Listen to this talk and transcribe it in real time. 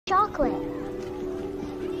chocolate.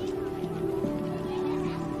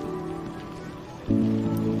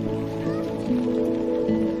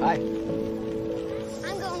 Hi.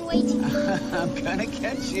 I'm going way too fast. I'm gonna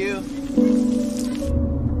catch you.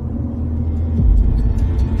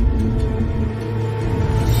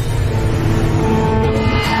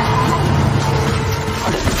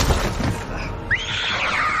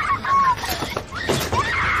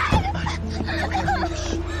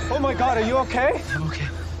 Oh my God, are you okay? I'm okay.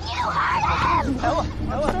 You hurt him! Ella,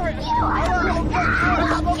 sorry. You hurt him!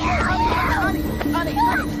 Honey,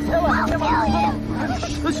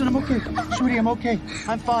 listen, I'm okay. Sweetie, I'm okay.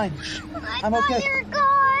 I'm fine. I'm okay. I thought you were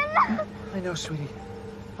gone. I know, sweetie.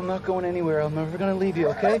 I'm not going anywhere. I'm never gonna leave you,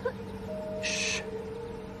 okay? Shh.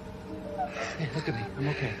 Hey, look at me. I'm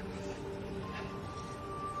okay.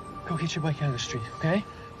 Go get your bike out of the street, okay?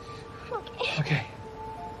 Okay.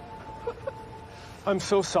 I'm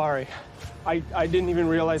so sorry. I didn't even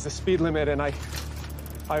realize the speed limit, and I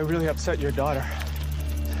really upset your daughter.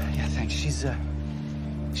 Yeah, thanks.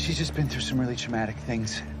 She's just been through some really traumatic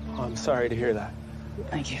things. Oh, I'm sorry to hear that.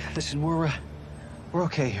 Thank you. Listen, we're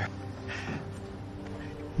okay here.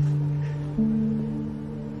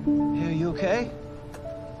 Hey, are you okay?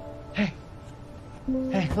 Hey.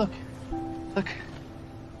 Hey, look. Look.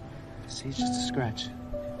 See, it's just a scratch.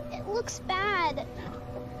 It looks bad.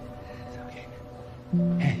 It's okay.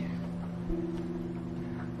 Hey.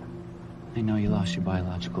 I know you lost your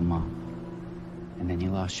biological mom. And then you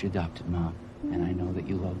lost your adopted mom. And I know that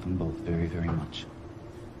you love them both very, very much.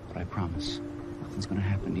 But I promise, nothing's gonna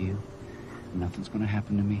happen to you. And nothing's gonna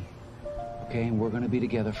happen to me. Okay? And we're gonna be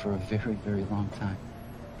together for a very, very long time.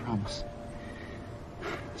 Promise.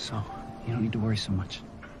 So, you don't need to worry so much.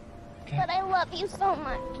 Okay? But I love you so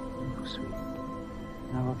much. Oh, sweet.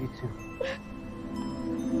 And I love you too.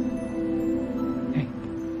 Hey.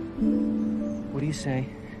 What do you say?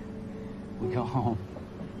 We go home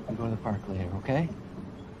and go to the park later, okay?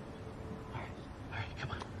 All right, come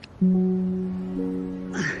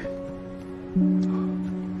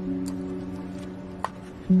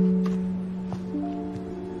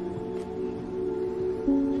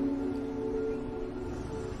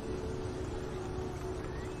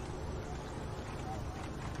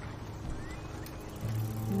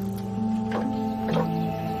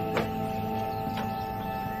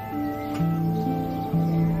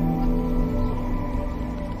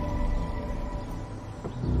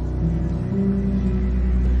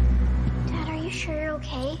Dad, are you sure you're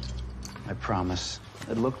okay? I promise.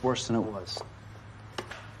 It looked worse than it was.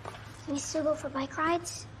 Can we still go for bike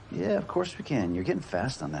rides? Yeah, of course we can. You're getting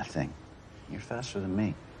fast on that thing. You're faster than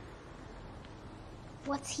me.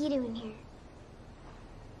 What's he doing here?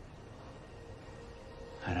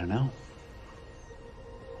 I don't know.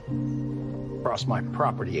 Cross my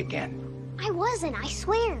property again. I wasn't, I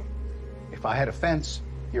swear. If I had a fence,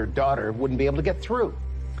 your daughter wouldn't be able to get through.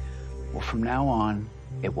 Well, from now on,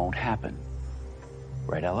 it won't happen.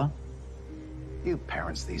 Right, Ella? You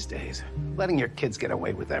parents these days, letting your kids get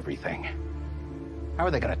away with everything. How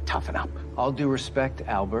are they gonna toughen up? All due respect,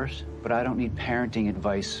 Albert, but I don't need parenting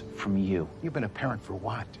advice from you. You've been a parent for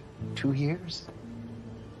what, 2 years?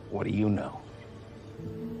 What do you know?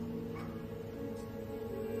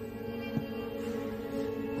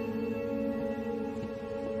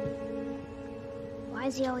 Why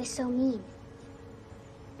is he always so mean?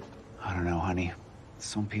 I don't know, honey.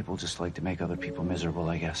 Some people just like to make other people miserable,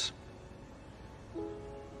 I guess.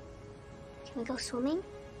 Can we go swimming?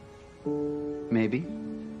 Maybe.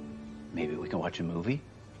 Maybe we can watch a movie.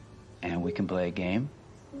 And we can play a game.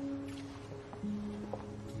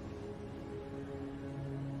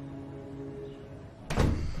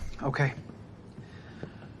 Okay.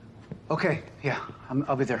 Okay, yeah,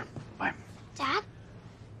 I'll be there. Bye. Dad?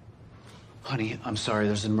 Honey, I'm sorry,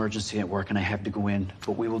 there's an emergency at work and I have to go in,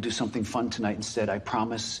 but we will do something fun tonight instead, I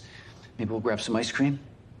promise. Maybe we'll grab some ice cream?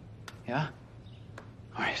 Yeah?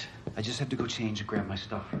 All right, I just have to go change and grab my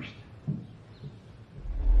stuff first.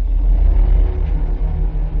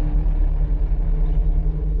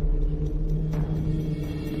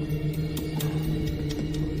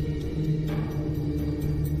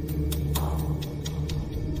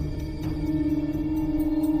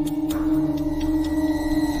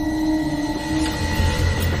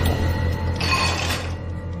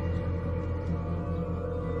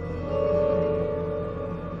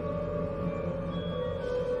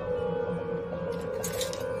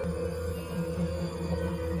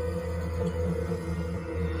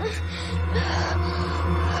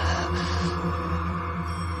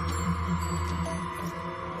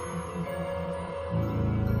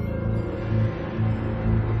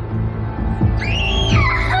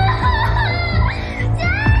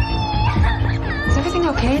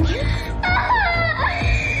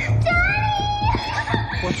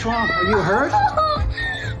 What's wrong? Are you hurt?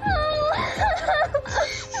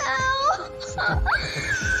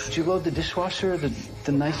 Did you load the dishwasher?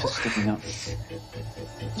 The knife is sticking up.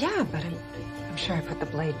 Yeah, but I'm sure I put the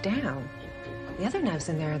blade down. The other knives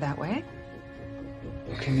in there are that way.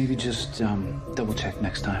 Okay, maybe just double check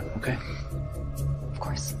next time, okay? Of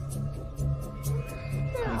course.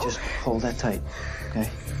 Hey, just hold that tight, okay?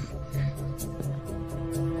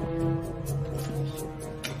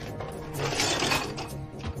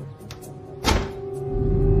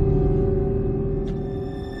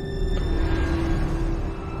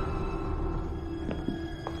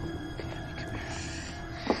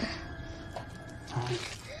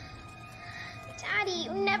 Daddy,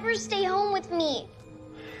 you never stay home with me.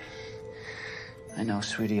 I know,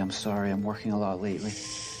 sweetie, I'm sorry. I'm working a lot lately.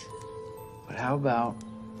 But how about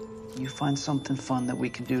you find something fun that we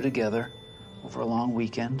can do together over a long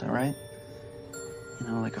weekend, all right? You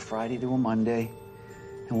know, like a Friday to a Monday,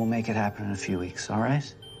 and we'll make it happen in a few weeks, all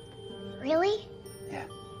right? Really? Yeah.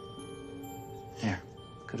 There,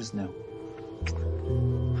 good as new.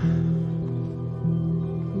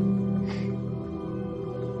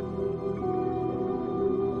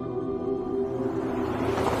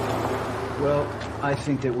 Well, I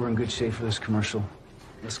think that we're in good shape for this commercial.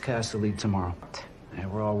 Let's cast the lead tomorrow. Yeah,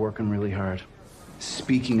 we're all working really hard.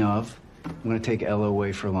 Speaking of, I'm gonna take Ella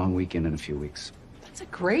away for a long weekend in a few weeks. That's a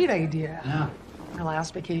great idea. Yeah. Our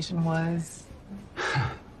last vacation was,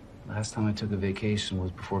 Last time I took a vacation was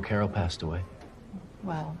before Carol passed away.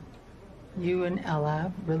 well, you and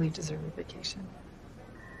Ella really deserve a vacation.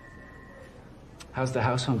 How's the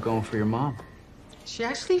house hunt going for your mom? She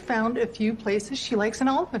actually found a few places she likes in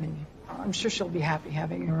Albany. I'm sure she'll be happy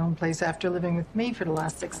having her own place after living with me for the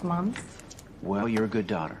last 6 months. Well, you're a good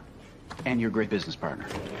daughter. And you're a great business partner.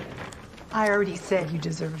 I already said you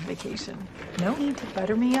deserve a vacation. No need to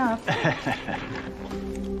butter me up.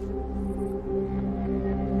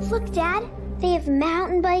 Look, Dad. They have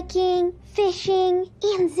mountain biking, fishing,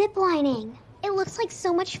 and zip lining. It looks like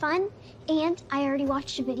so much fun. And I already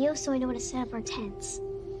watched a video, so I know how to set up our tents.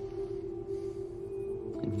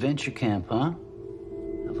 Adventure camp, huh?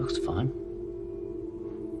 That looks fun.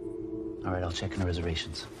 All right, I'll check in the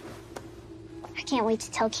reservations. I can't wait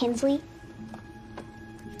to tell Kinsley.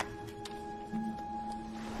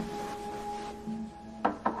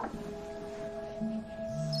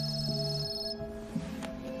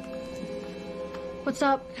 What's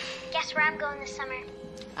up? Guess where I'm going this summer?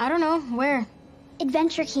 I don't know. Where?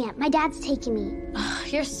 Adventure camp. My dad's taking me.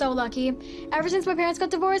 You're so lucky. Ever since my parents got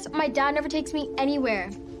divorced, my dad never takes me anywhere.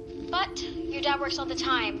 But your dad works all the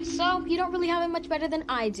time, so you don't really have it much better than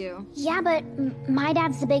I do. Yeah, but my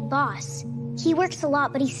dad's the big boss. He works a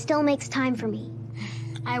lot, but he still makes time for me.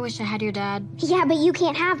 I wish I had your dad. Yeah, but you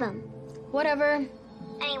can't have him. Whatever.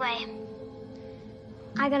 Anyway,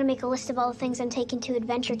 I gotta make a list of all the things I'm taking to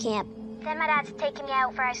adventure camp. Then my dad's taking me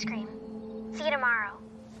out for ice cream. See you tomorrow.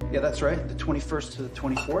 Yeah, that's right. The 21st to the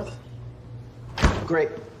 24th. Great.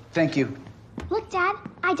 Thank you. Look, Dad,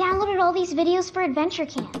 I downloaded all these videos for adventure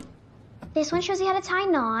camp. This one shows you how to tie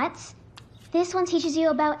knots. This one teaches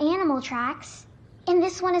you about animal tracks. And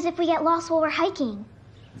this one is if we get lost while we're hiking.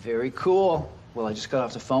 Very cool. Well, I just got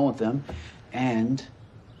off the phone with them, and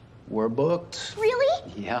we're booked.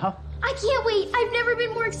 Really? Yeah. I can't wait. I've never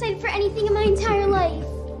been more excited for anything in my entire life.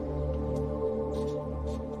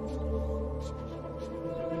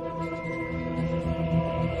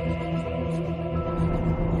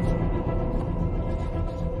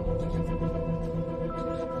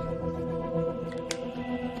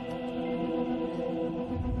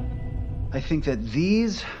 I think that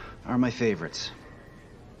these are my favorites.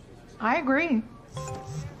 I agree.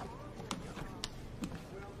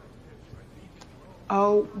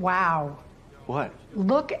 Oh, wow. What?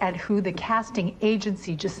 Look at who the casting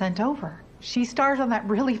agency just sent over. She stars on that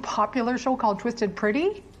really popular show called Twisted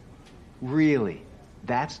Pretty. Really?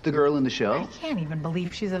 That's the girl in the I show? can't even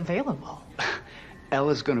believe she's available.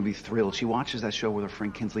 Ella's gonna be thrilled. She watches that show with her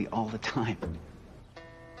friend Kinsley all the time.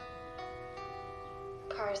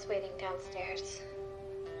 Car's waiting downstairs.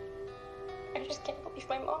 I just can't believe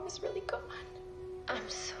my mom is really gone. I'm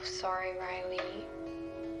so sorry, Riley.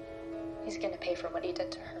 He's gonna pay for what he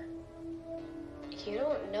did to her. You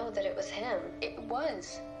don't know that it was him. It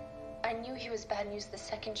was. I knew he was bad news the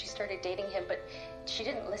second she started dating him, but she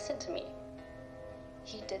didn't listen to me.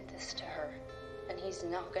 He did this to her, and he's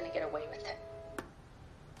not gonna get away with it.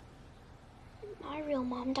 My real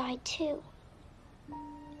mom died too.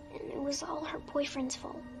 And it was all her boyfriend's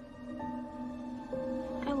fault.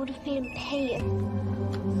 I would have made him pay it.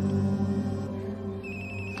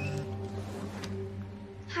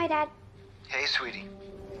 Hi, Dad. Hey, sweetie.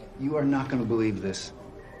 You are not gonna believe this.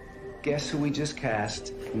 Guess who we just cast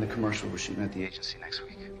in the commercial we're shooting at the agency next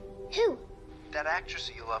week? Who? That actress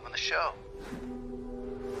that you love on the show.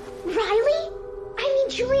 Riley? I mean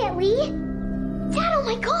Juliet Lee? Dad, oh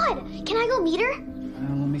my God! Can I go meet her?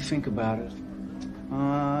 Well, let me think about it.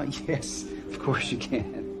 Yes, of course you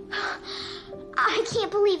can. I can't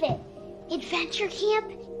believe it. Adventure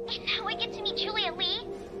camp? And now I get to meet Juliet Lee?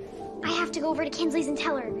 I have to go over to Kinsley's and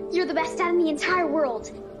tell her. You're the best dad in the entire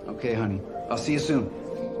world. Okay, honey. I'll see you soon.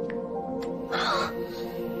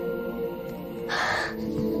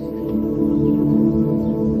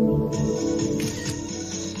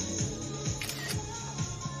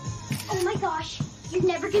 Oh my gosh. You're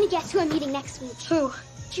never gonna guess who I'm meeting next week. Who?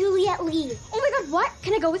 Juliet Lee. Oh my God, what?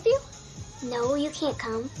 Can I go with you? No, you can't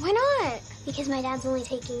come. Why not? Because my dad's only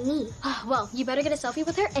taking me. Well, you better get a selfie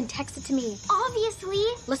with her and text it to me. Obviously.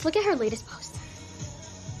 Let's look at her latest post.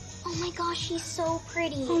 Oh my gosh, she's so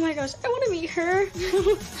pretty. Oh my gosh, I want to meet her.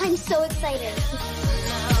 I'm so excited.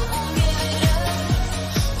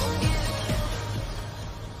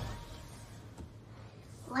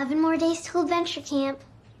 "11 more days till adventure camp."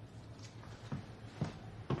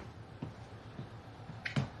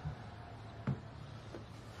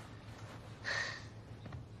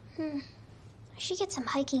 I should get some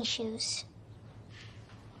hiking shoes.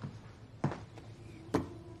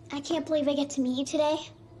 I can't believe I get to meet you today.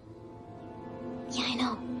 Yeah, I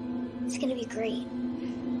know. It's gonna be great.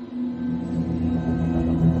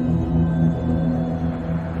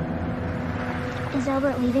 Is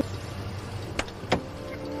Albert leaving?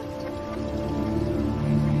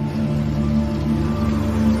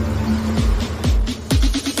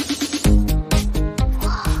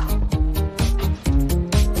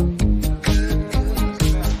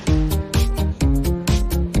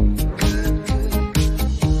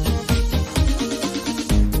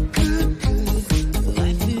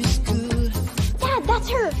 Dad, that's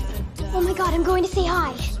her! Oh my God, I'm going to say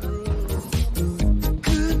hi.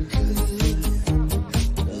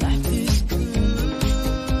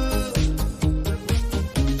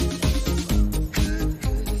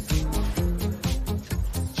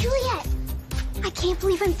 Juliet! I can't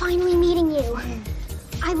believe I'm finally meeting you.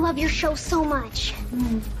 I love your show so much.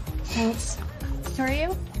 Thanks. Who are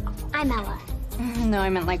you? I'm Ella. No, I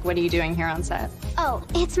meant like, what are you doing here on set? Oh,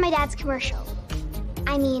 it's my dad's commercial.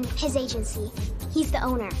 I mean, his agency. He's the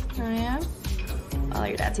owner. Oh, yeah? Well,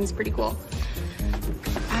 your dad seems pretty cool.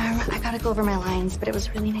 I gotta go over my lines, but it was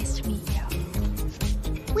really nice to meet you.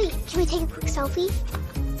 Wait, can we take a quick selfie?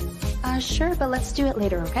 Sure, but let's do it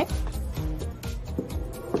later, okay?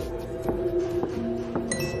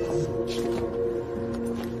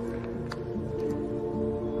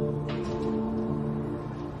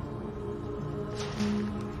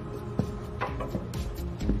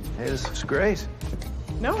 Hey, this looks great.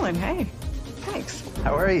 Nolan, hey. Thanks.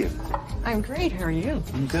 How are you? I'm great. How are you?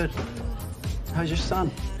 I'm good. How's your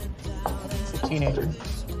son? He's a teenager.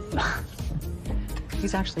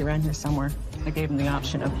 He's actually around here somewhere. I gave him the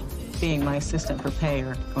option of being my assistant for pay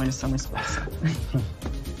or going to summer school.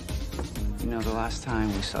 You know, the last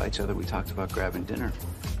time we saw each other, we talked about grabbing dinner.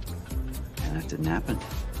 And that didn't happen.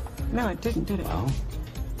 No, it didn't, did it? Well,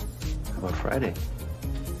 how about Friday?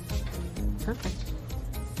 Perfect.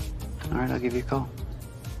 All right, I'll give you a call.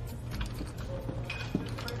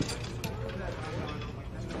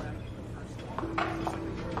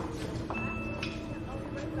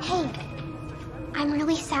 Hey, I'm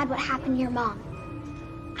really sad what happened to your mom.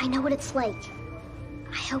 I know what it's like.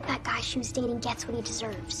 I hope that guy she was dating gets what he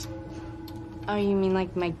deserves. Oh, you mean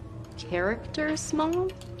like my character's mom?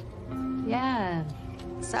 Yeah,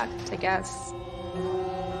 sucked, I guess.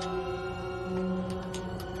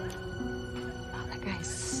 Oh, that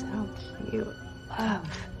guy's so cute. Love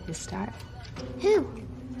his style. Who?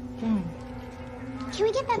 Can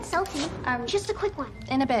we get that selfie? Just a quick one.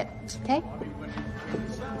 In a bit, okay?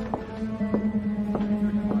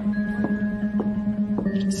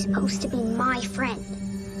 He's supposed to be my friend.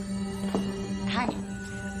 Hi.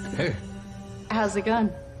 Hey, How's it going?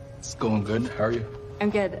 it's going good. How are you?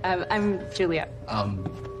 I'm good. I'm Juliet.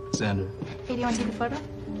 Xander. Hey, do you want to take a photo?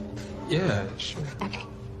 Yeah, sure. Okay.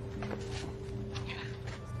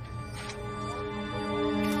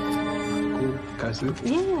 Cool. Can I see it?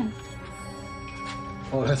 Yeah.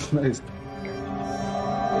 Oh, that's nice.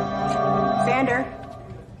 Xander.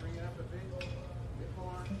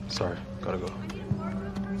 Sorry, gotta go.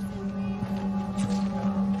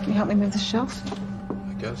 Can you help me move the shelf?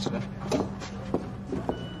 I guess, yeah.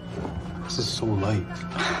 This is so light.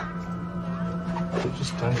 You're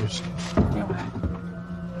just tired.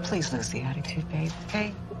 Please lose the attitude, babe,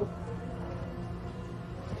 okay?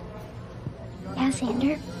 Yeah,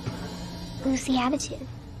 Xander. Lose the attitude.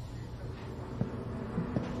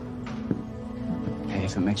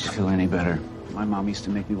 If it makes you feel any better, my mom used to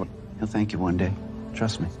make me work. He'll thank you one day.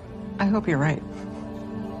 Trust me. I hope you're right.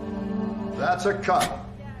 That's a cut.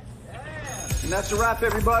 And that's a wrap,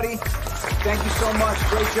 everybody. Thank you so much.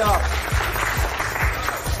 Great job.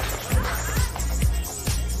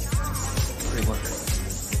 Great work.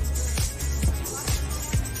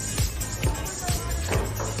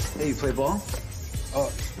 Hey, you play ball?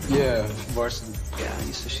 Oh, yeah, varsity. Yeah, I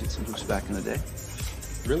used to shoot some hoops back in the day.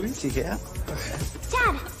 Really? Yeah.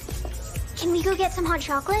 Dad, can we go get some hot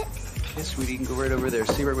chocolate? Hey, sweetie, you can go right over there.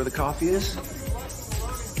 See right where the coffee is?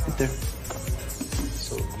 Right there.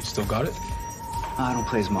 So, you still got it? I don't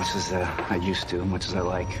play as much as I used to, much as I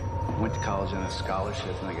like. I went to college on a scholarship,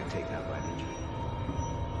 and I got taken out by an injury.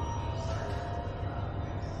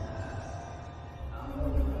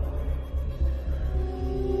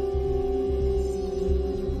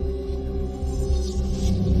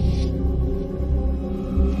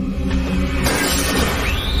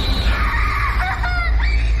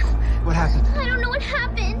 What happened? I don't know what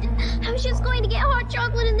happened. I was just going to get hot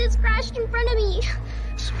chocolate and this crashed in front of me.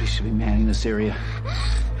 Somebody should be manning this area.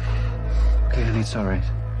 Okay, honey, it's all right.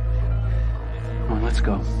 Come on, let's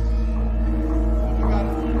go.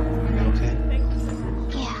 You okay?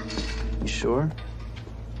 Yeah, You sure?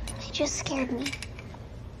 it just scared me.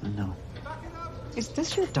 I know. Is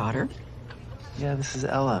this your daughter? Yeah, this is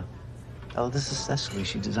Ella. Ella, this is Cecily.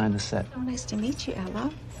 She designed the set. Oh, nice to meet you,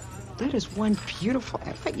 Ella. That is one beautiful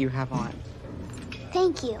outfit you have on.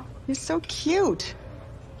 Thank you. You're so cute.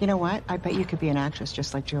 You know what? I bet you could be an actress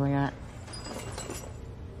just like Juliet.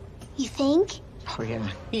 You think? Oh, yeah.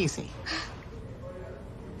 Easy.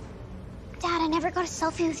 Dad, I never got a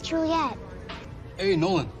selfie with Juliet. Hey,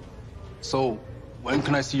 Nolan. So, when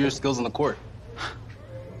can I see your skills on the court?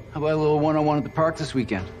 How about a little one-on-one at the park this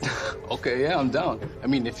weekend? Okay, yeah, I'm down. I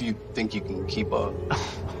mean, if you think you can keep up.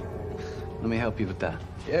 Let me help you with that.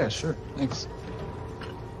 Yeah, sure. Thanks.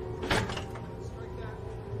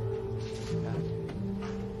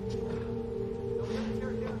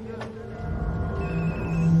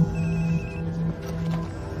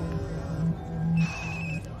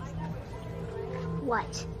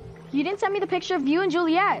 What? You didn't send me the picture of you and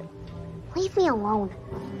Juliet. Leave me alone.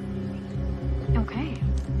 Okay.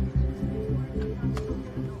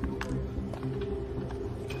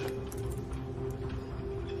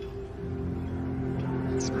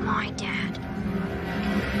 It's my dad.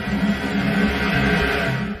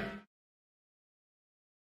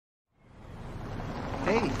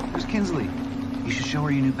 Hey, there's Kinsley. You should show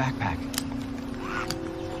her your new backpack.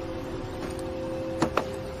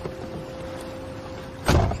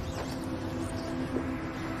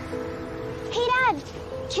 Hey, Dad,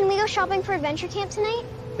 can we go shopping for adventure camp tonight?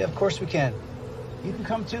 Yeah, of course we can. You can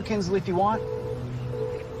come too, Kinsley, if you want.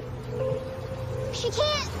 She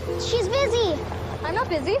can't. She's busy. I'm not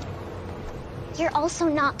busy. You're also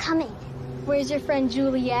not coming. Where's your friend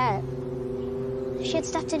Juliet? She had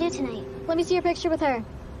stuff to do tonight. Let me see your picture with her.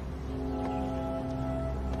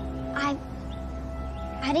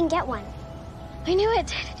 I didn't get one. I knew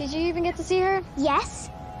it. Did you even get to see her? Yes,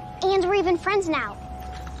 and we're even friends now.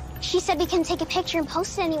 She said we couldn't take a picture and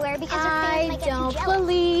post it anywhere because her fans might get too don't jealous.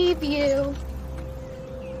 believe you.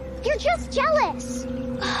 You're just jealous.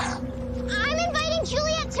 I'm inviting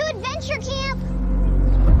Juliet to adventure camp.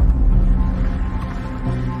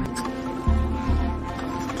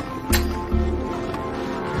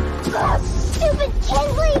 Stupid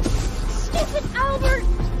Kinsley! Stupid Albert!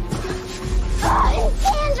 And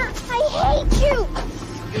Xander! I hate you!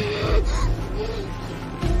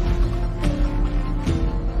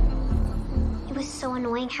 It was so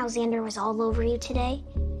annoying how Xander was all over you today.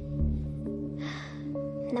 And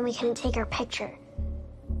then we couldn't take our picture.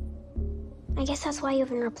 I guess that's why you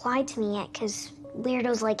haven't replied to me yet, because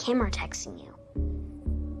weirdos like him are texting you.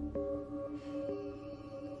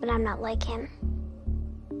 But I'm not like him.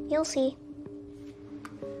 You'll see.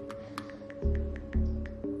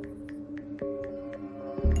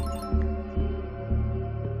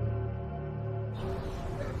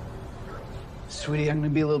 Sweetie, I'm gonna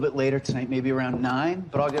be a little bit later tonight, maybe around 9,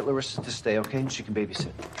 but I'll get Larissa to stay, okay? And she can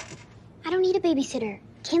babysit. I don't need a babysitter.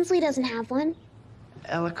 Kinsley doesn't have one.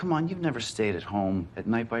 Ella, come on, you've never stayed at home at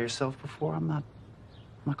night by yourself before. I'm not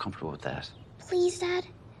comfortable with that. Please, Dad.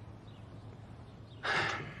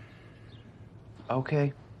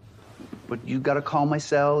 Okay. But you gotta call my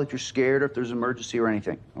cell if you're scared or if there's an emergency or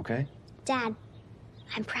anything, okay? Dad,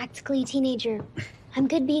 I'm practically a teenager. I'm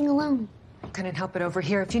good being alone. I couldn't help it over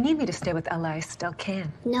here. If you need me to stay with Ella, I still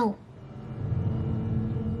can. No.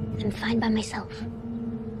 I'm fine by myself.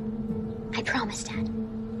 I promise, Dad.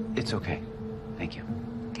 It's okay. Thank you.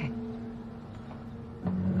 Okay.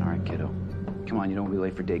 All right, kiddo. come on, you don't want to be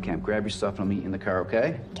late for day camp. Grab your stuff and I'll meet you in the car,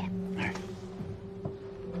 okay? Okay. All right.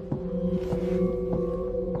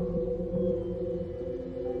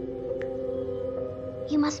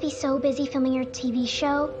 You must be so busy filming your TV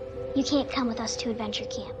show, you can't come with us to adventure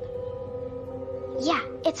camp. Yeah,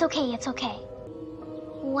 it's okay, it's okay.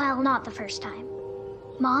 Well, not the first time.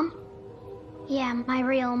 Mom? Yeah, my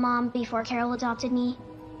real mom before Carol adopted me.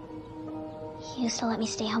 She used to let me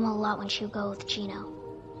stay home a lot when she would go with Gino.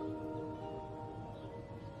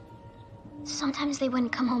 Sometimes they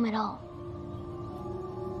wouldn't come home at all.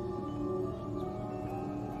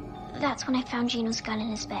 That's when I found Gino's gun in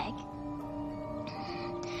his bag.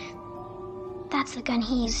 That's the gun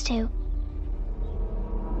he used to.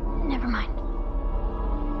 Never mind.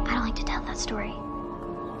 I don't like to tell that story.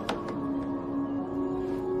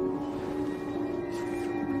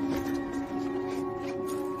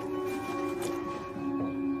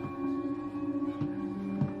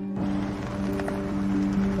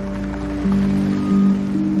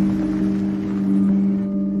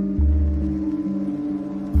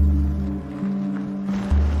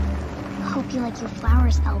 Hope you like your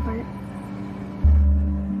flowers, Albert.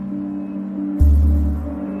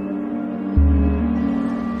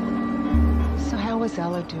 How's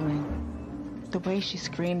Ella doing? The way she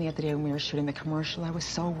screamed the other day when we were shooting the commercial, I was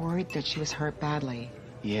so worried that she was hurt badly.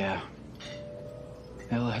 Yeah.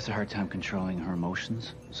 Ella has a hard time controlling her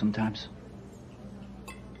emotions sometimes.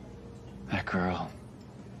 That girl,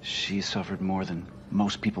 she suffered more than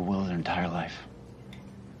most people will their entire life.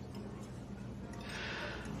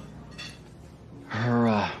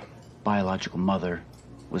 Her biological mother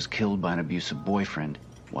was killed by an abusive boyfriend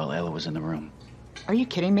while Ella was in the room. Are you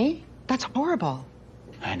kidding me? That's horrible.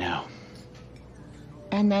 I know.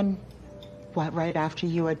 And then, what, right after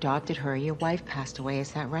you adopted her, your wife passed away,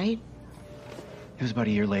 is that right? It was about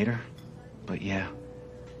a year later, but yeah.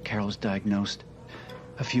 Carol was diagnosed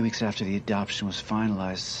a few weeks after the adoption was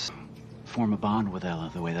finalized. Form a bond with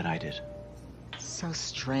Ella the way that I did. So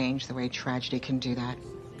strange the way tragedy can do that.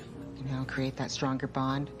 You know, create that stronger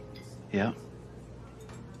bond. Yeah.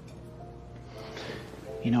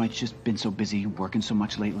 You know, I've just been so busy working so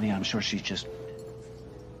much lately, I'm sure she's just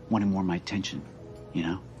wanted more of my attention, you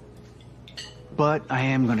know? But I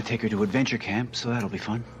am going to take her to adventure camp, so that'll be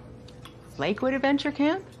fun. Lakewood Adventure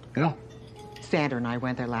Camp? Yeah. Sandra and I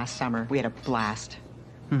went there last summer. We had a blast.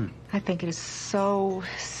 I think it is so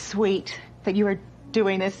sweet that you are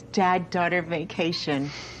doing this dad-daughter vacation.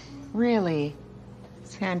 Really.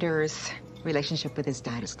 Sandra's relationship with his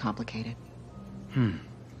dad is complicated.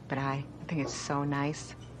 But I think it's so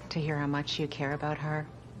nice to hear how much you care about her.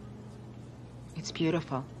 It's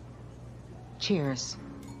beautiful. Cheers.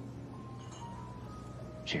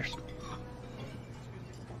 Cheers.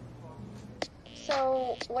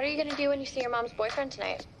 So, what are you gonna do when you see your mom's boyfriend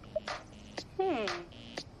tonight? I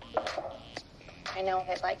know what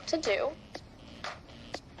I'd like to do.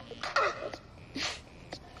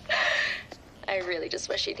 I really just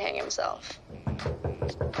wish he'd hang himself.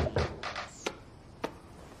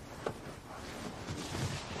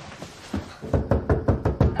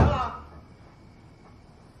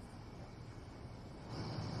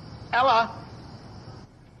 Ella,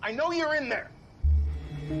 I know you're in there.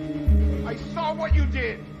 I saw what you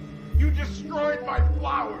did. You destroyed my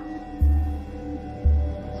flowers.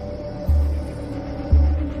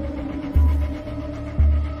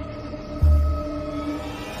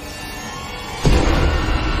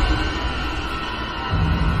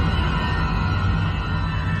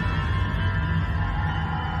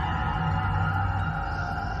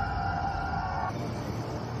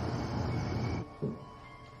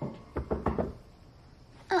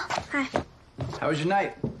 Oh, hi. How was your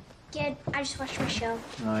night? Good. I just watched my show.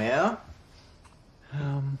 Oh, yeah?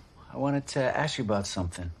 I wanted to ask you about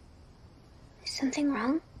something. Is something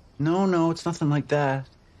wrong? No, it's nothing like that.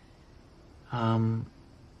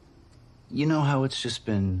 You know how it's just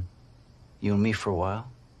been you and me for a while?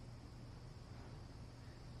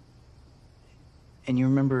 And you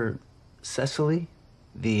remember Cecily?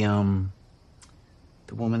 The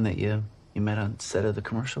woman that you met on set of the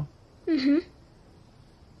commercial? Mm-hmm.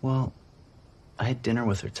 Well, I had dinner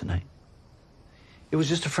with her tonight. It was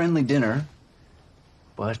just a friendly dinner,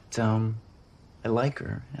 but I like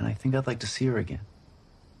her, and I think I'd like to see her again.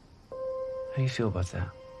 How do you feel about that?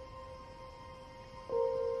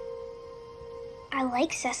 I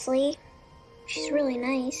like Cecily. She's really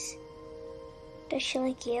nice. Does she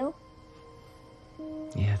like you?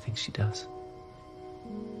 Yeah, I think she does.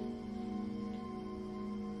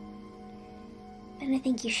 Then I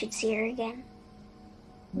think you should see her again.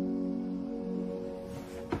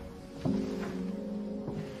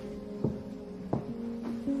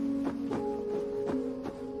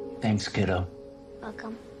 Thanks, kiddo.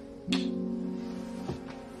 Welcome.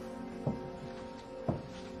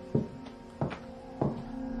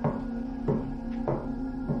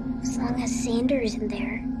 As long as Xander isn't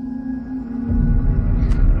there.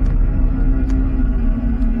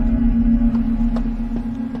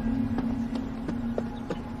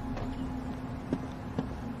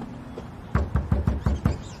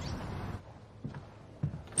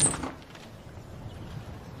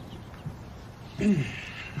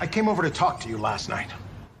 I came over to talk to you last night.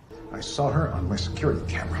 I saw her on my security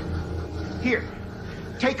camera. Here,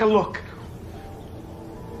 take a look.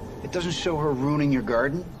 It doesn't show her ruining your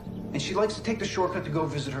garden, and she likes to take the shortcut to go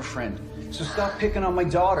visit her friend. So stop picking on my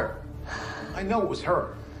daughter. I know it was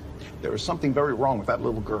her. There is something very wrong with that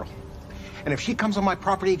little girl. And if she comes on my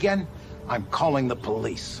property again, I'm calling the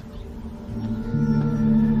police.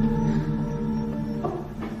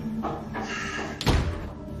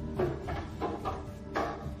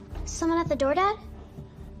 Someone at the door, Dad?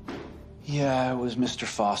 Yeah, it was Mr.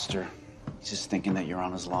 Foster. He's just thinking that you're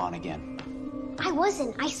on his lawn again. I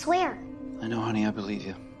wasn't, I swear. I know, honey, I believe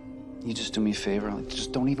you. You just do me a favor, like,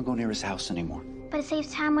 just don't even go near his house anymore. But it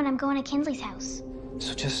saves time when I'm going to Kinsley's house.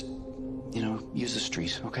 So just, use the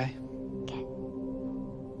street, okay? Okay.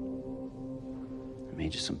 I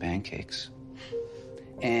made you some pancakes.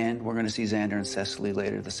 And we're gonna see Xander and Cecily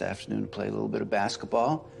later this afternoon to play a little bit of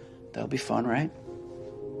basketball. That'll be fun, right?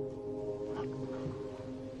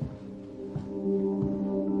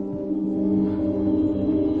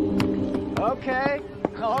 Okay,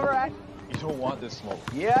 all right. You don't want this smoke.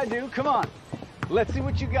 Yeah, I do. Come on. Let's see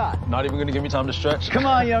what you got. Not even gonna give me time to stretch? Come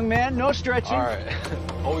on, young man. No stretching. All right.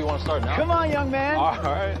 Oh, we want to start now? Come on, young man. All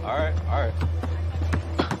right.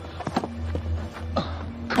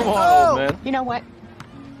 Come on, Oh! old man. You know what?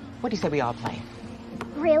 What do you say we all play?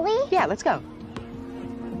 Really? Yeah, let's go.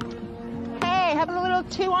 Hey, having a little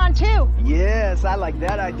 2-on-2. Yes, I like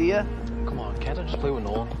that idea. Come on, can't I just play with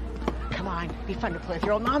Nolan? Come on, be fun to play with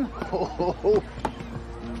your old mom. Oh.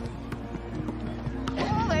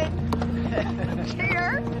 Pull it.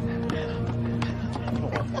 Cheater. You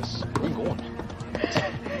don't want this. Where are you going?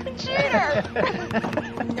 Cheater.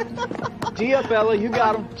 Gee up, Ella. You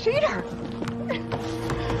got him. Cheater.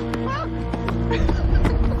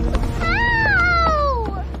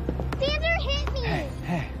 Ow! Xander hit me!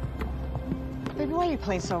 Hey. Baby, why are you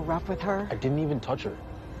playing so rough with her? I didn't even touch her.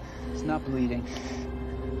 It's not bleeding.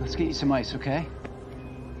 Let's get you some ice, okay?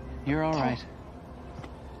 You're all right.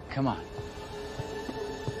 Come on.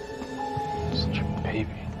 Such a baby.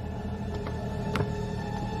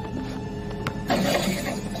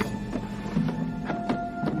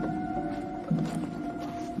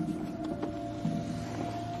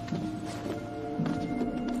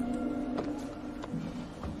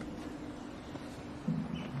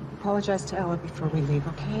 Apologize to Ella before we leave,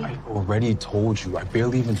 okay? I already told you. I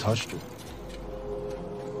barely even touched her.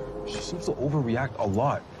 She seems to overreact a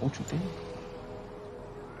lot, don't you think?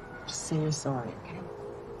 Just say you're sorry, okay?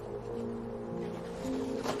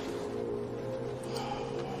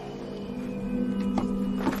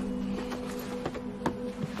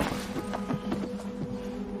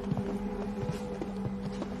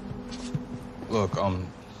 Look,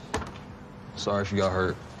 sorry if you got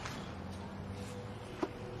hurt.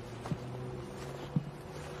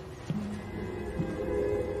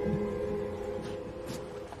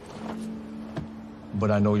 But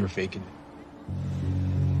I know you're faking it.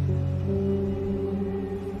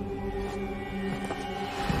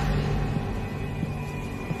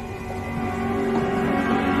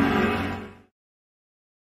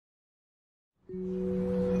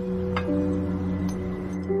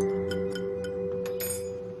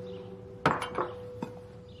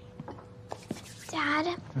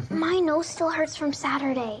 Dad, my nose still hurts from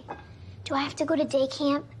Saturday. Do I have to go to day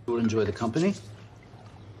camp? You would enjoy the company?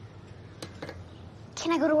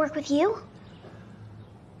 Can I go to work with you?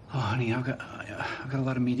 Oh, honey, I've got a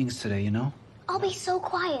lot of meetings today, you know? I'll be so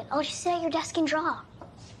quiet. I'll just sit at your desk and draw.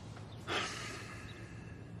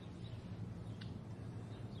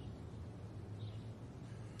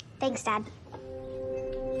 Thanks, Dad.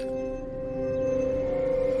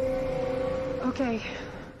 Okay.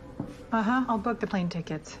 I'll book the plane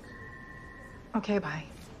tickets. Okay, bye.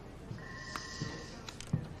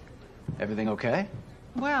 Everything okay?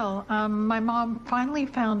 Well, my mom finally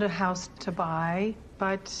found a house to buy,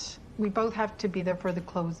 but we both have to be there for the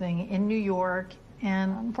closing in New York.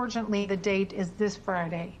 And unfortunately, the date is this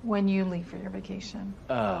Friday when you leave for your vacation.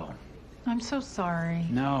 Oh. I'm so sorry.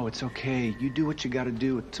 No, it's okay. You do what you gotta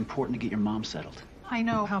do. It's important to get your mom settled. I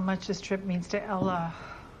know how much this trip means to Ella.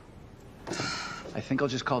 I think I'll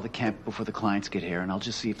just call the camp before the clients get here, and I'll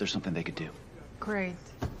just see if there's something they could do. Great.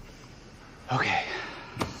 Okay.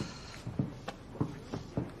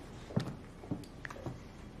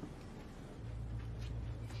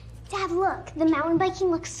 Dad, look. The mountain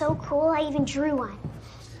biking looks so cool. I even drew one.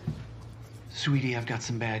 Sweetie, I've got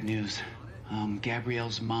some bad news.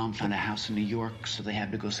 Gabrielle's mom found a house in New York, so they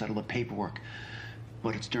had to go settle the paperwork.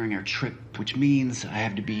 But it's during our trip, which means I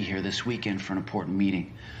have to be here this weekend for an important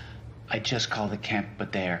meeting. I just called the camp,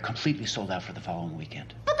 but they are completely sold out for the following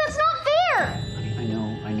weekend. But that's not fair! Honey,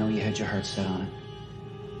 I know you had your heart set on it.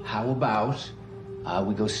 How about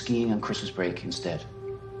we go skiing on Christmas break instead?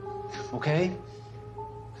 Okay?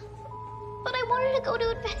 But I wanted to go to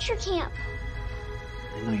adventure camp.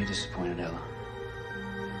 I know you're disappointed, Ella.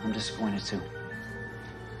 I'm disappointed too.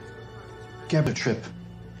 Gab a trip.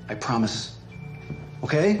 I promise.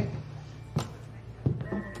 Okay?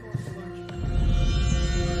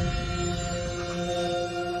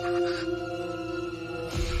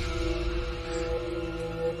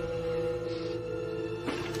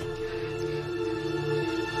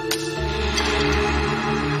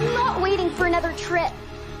 I'm not waiting for another trip.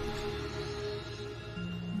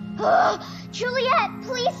 Juliet,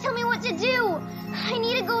 please tell me what to do. I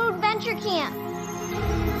need to go to adventure camp.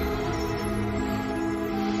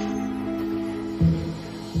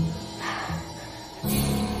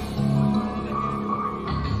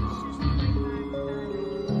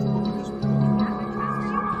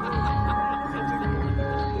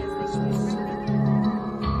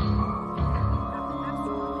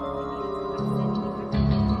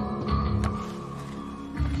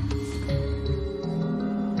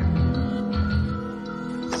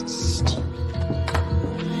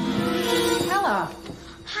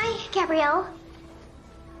 Gabrielle,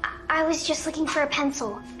 I was just looking for a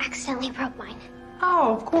pencil. Accidentally broke mine.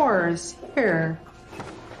 Oh, of course. Here.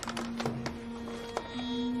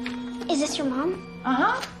 Is this your mom?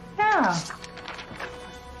 Uh-huh. Yeah.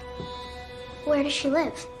 Where does she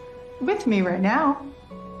live? With me right now.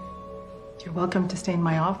 You're welcome to stay in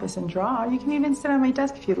my office and draw. You can even sit on my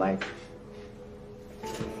desk if you'd like.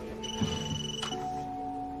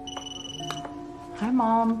 Hi,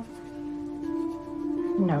 Mom.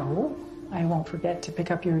 No, I won't forget to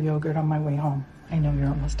pick up your yogurt on my way home. I know you're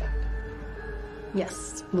almost out.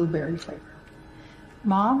 Yes, blueberry flavor.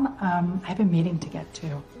 Mom, I have a meeting to get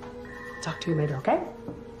to. Talk to you later, okay?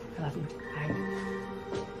 I love you. Bye.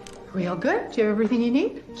 Are we all good? Do you have everything you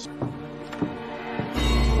need?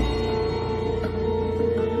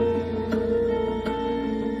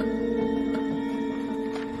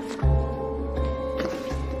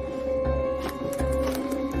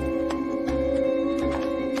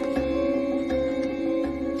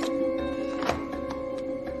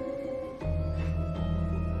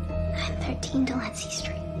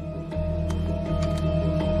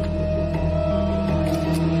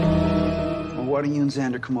 Why don't you and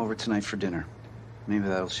Xander come over tonight for dinner? Maybe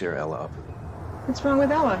that'll cheer Ella up. What's wrong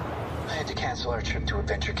with Ella? I had to cancel our trip to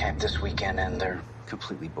adventure camp this weekend, and they're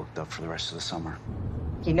completely booked up for the rest of the summer.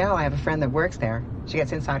 You know, I have a friend that works there. She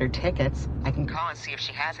gets insider tickets. I can call and see if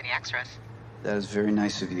she has any extras. That is very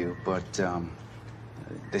nice of you, but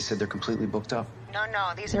they said they're completely booked up. No,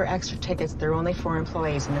 these are extra tickets. They're only for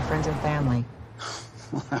employees and their friends and family.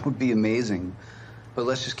 Well, that would be amazing. But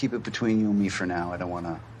let's just keep it between you and me for now. I don't want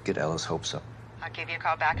to get Ella's hopes up. I'll give you a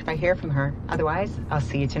call back if I hear from her. Otherwise, I'll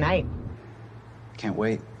see you tonight. Can't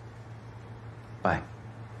wait. Bye.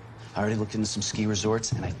 I already looked into some ski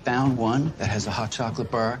resorts, and I found one that has a hot chocolate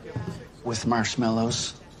bar with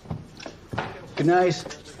marshmallows. Good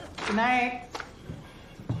night. Good night.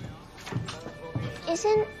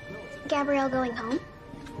 Isn't Gabrielle going home?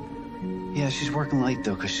 Yeah, she's working late,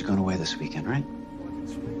 though, because she's going away this weekend, right?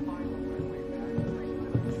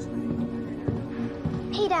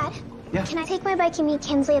 Hey, Dad. Yeah? Can I take my bike and meet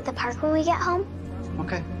Kinsley at the park when we get home?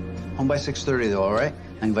 Okay. Home by 6:30, though, all right?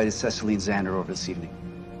 I invited Cecily and Xander over this evening.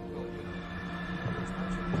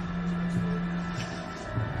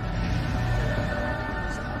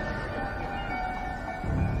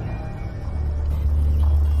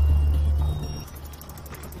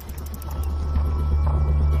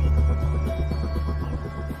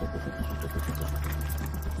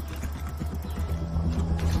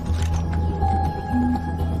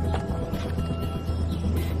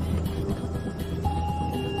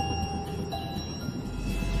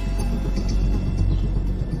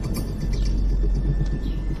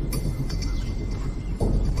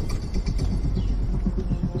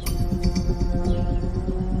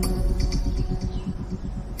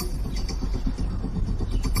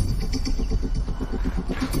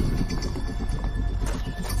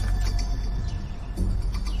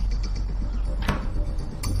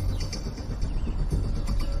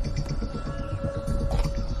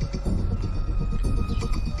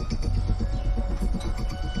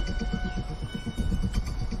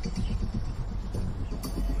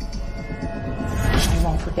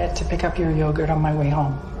 forget to pick up your yogurt on my way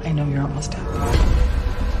home. I know you're almost done.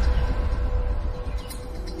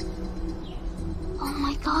 Oh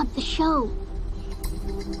my God, the show.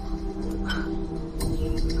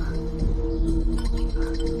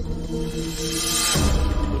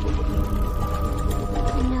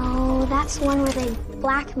 No, that's the one where they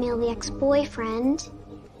blackmail the ex-boyfriend.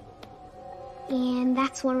 And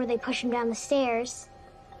that's the one where they push him down the stairs.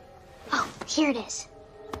 Oh, here it is.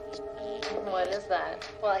 What is that?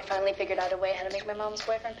 Well, I finally figured out a way how to make my mom's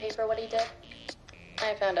boyfriend pay for what he did.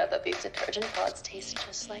 I found out that these detergent pods taste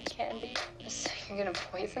just like candy. So you're gonna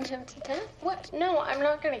poison him to death? What? No, I'm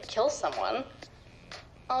not gonna kill someone.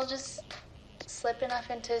 I'll just slip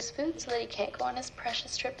enough into his food so that he can't go on his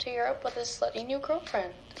precious trip to Europe with his slutty new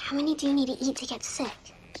girlfriend. How many do you need to eat to get sick?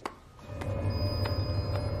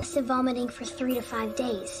 Vomiting for 3 to 5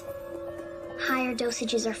 days. Higher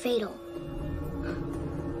dosages are fatal.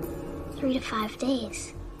 3 to 5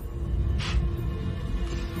 days.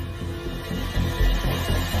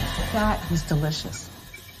 That was delicious.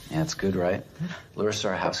 Yeah, it's good, right? Larissa,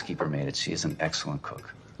 our housekeeper, made it. She is an excellent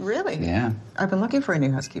cook. Really? Yeah. I've been looking for a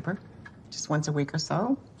new housekeeper. Just once a week or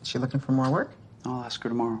so. Is she looking for more work? I'll ask her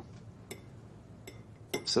tomorrow.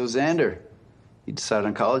 So, Xander, you decided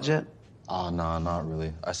on college yet? Nah, not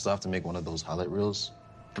really. I still have to make one of those highlight reels.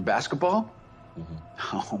 For basketball?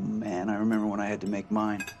 Oh, man, I remember when I had to make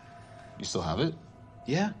mine. You still have it?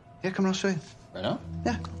 Yeah. Yeah, come on, I'll show you. Right now?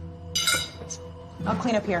 Yeah. I'll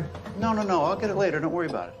clean up here. No, I'll get it later. Don't worry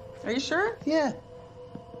about it. Are you sure? Yeah.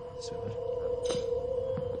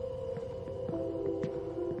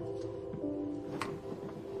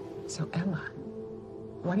 So, Ella,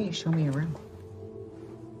 why don't you show me your room?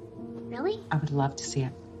 Really? I would love to see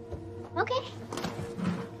it. Okay.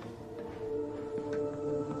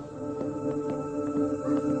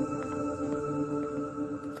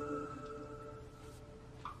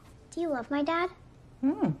 Do you love my dad?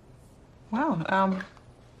 Wow.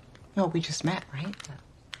 No, we just met, right?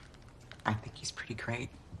 I think he's pretty great.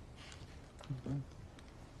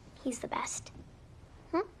 He's the best.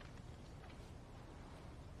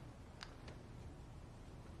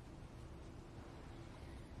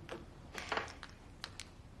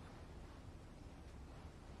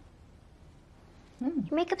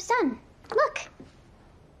 Your makeup's done. Look.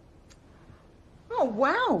 Oh,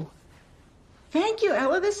 wow. Thank you,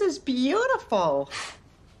 Ella. This is beautiful.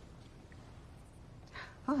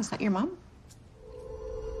 Oh, is that your mom?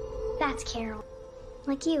 That's Carol.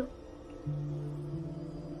 Like you.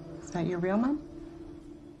 Is that your real mom?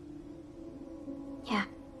 Yeah.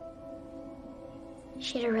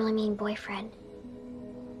 She had a really mean boyfriend.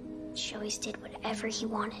 She always did whatever he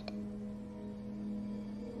wanted.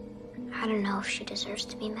 I don't know if she deserves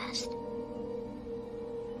to be missed.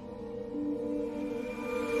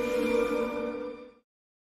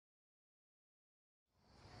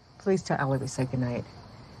 Please tell Ella we said goodnight.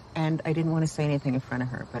 And I didn't want to say anything in front of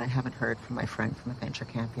her, but I haven't heard from my friend from adventure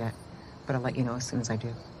camp yet. But I'll let you know as soon as I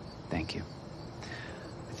do. Thank you.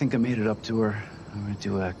 I think I made it up to her. I'm gonna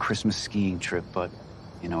do a Christmas skiing trip, but,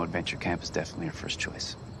 you know, adventure camp is definitely her first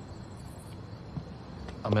choice.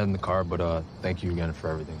 I'm in the car, but thank you again for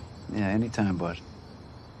everything. Yeah, anytime, bud.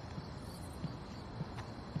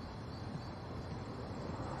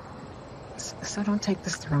 So don't take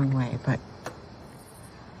this the wrong way, but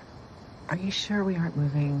are you sure we aren't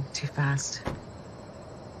moving too fast?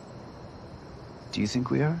 Do you think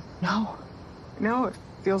we are? No, it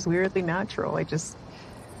feels weirdly natural. I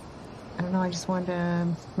don't know, I just wanted to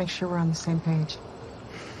make sure we're on the same page.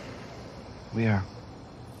 We are.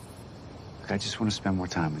 Look, I just want to spend more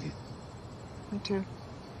time with you. Me too.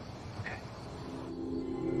 Okay.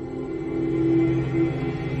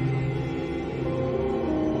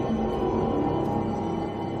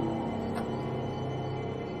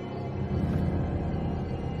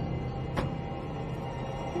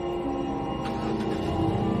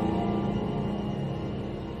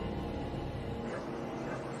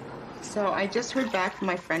 So I just heard back from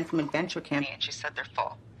my friend from adventure camp, and she said they're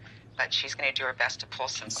full. But she's going to do her best to pull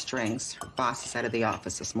some strings. Her boss is out of the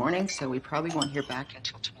office this morning, so we probably won't hear back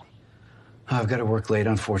until tomorrow. I've got to work late,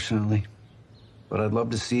 unfortunately. But I'd love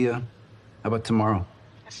to see you. How about tomorrow?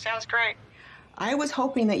 That sounds great. I was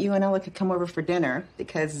hoping that you and Ella could come over for dinner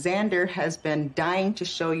because Xander has been dying to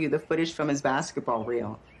show you the footage from his basketball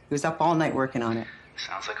reel. He was up all night working on it.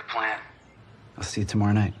 Sounds like a plan. I'll see you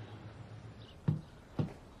tomorrow night.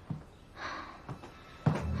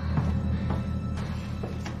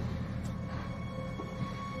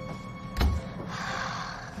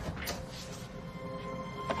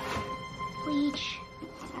 Bleach,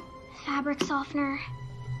 fabric softener.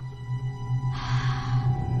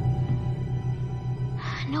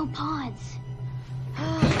 No pods.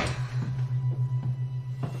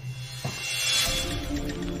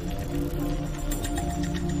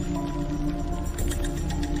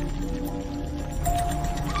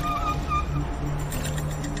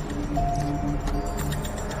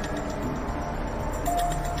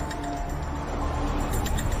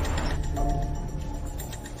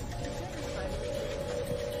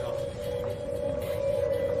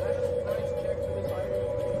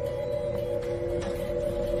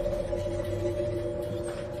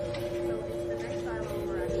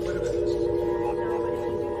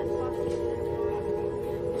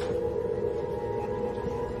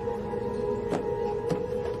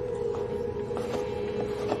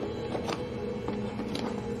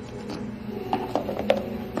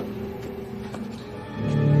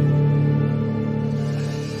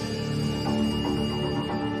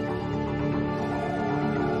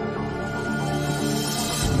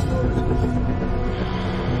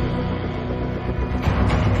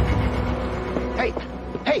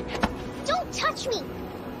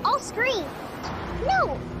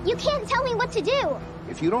 To do.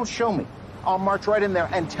 If you don't show me, I'll march right in there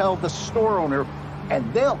and tell the store owner,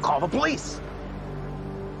 and they'll call the police.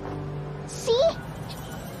 See?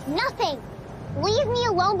 Nothing. Leave me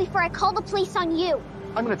alone before I call the police on you.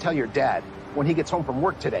 I'm gonna tell your dad when he gets home from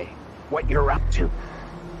work today what you're up to.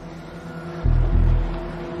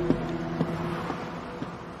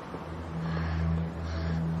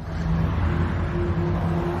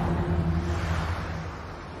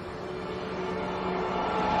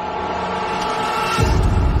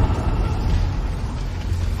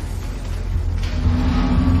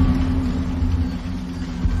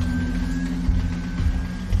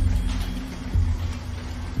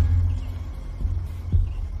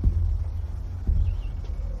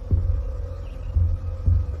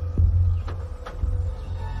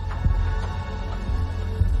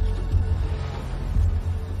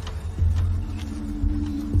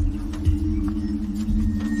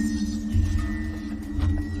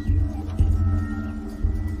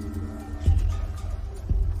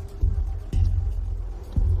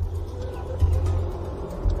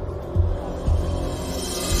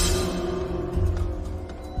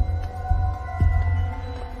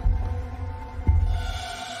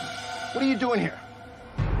 What are you doing here?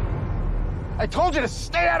 I told you to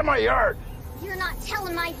stay out of my yard. You're not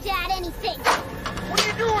telling my dad anything. What are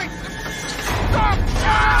you doing? Stop!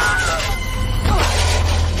 Ah!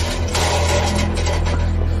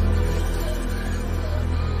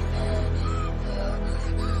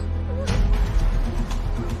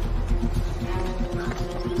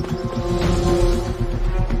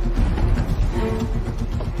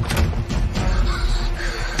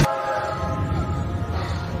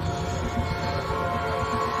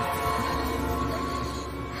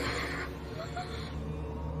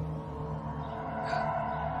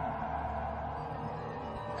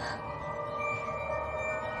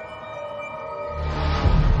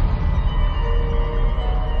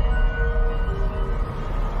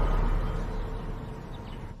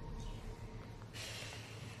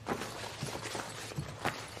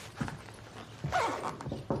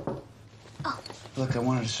 Look, I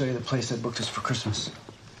wanted to show you the place I booked us for Christmas.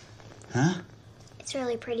 Huh? It's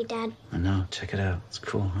really pretty, Dad. I know. Check it out. It's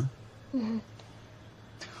cool, huh? Mm-hmm.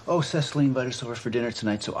 Oh, Cecily invited us over for dinner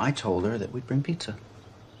tonight, so I told her that we'd bring pizza.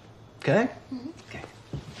 Okay? Mm-hmm. Okay.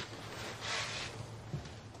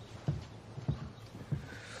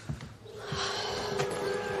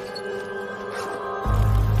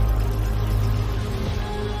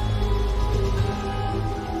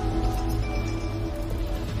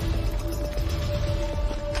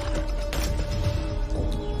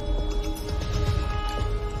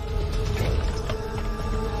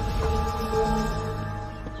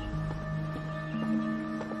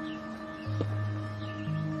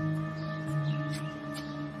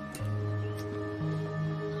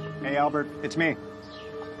 Hey, Albert, it's me.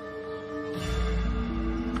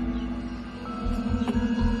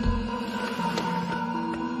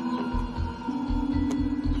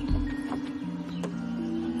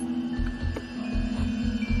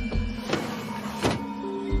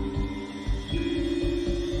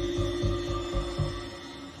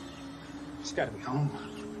 He's gotta be home.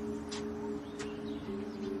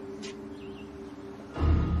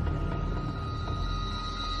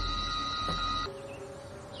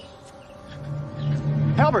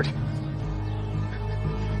 Albert!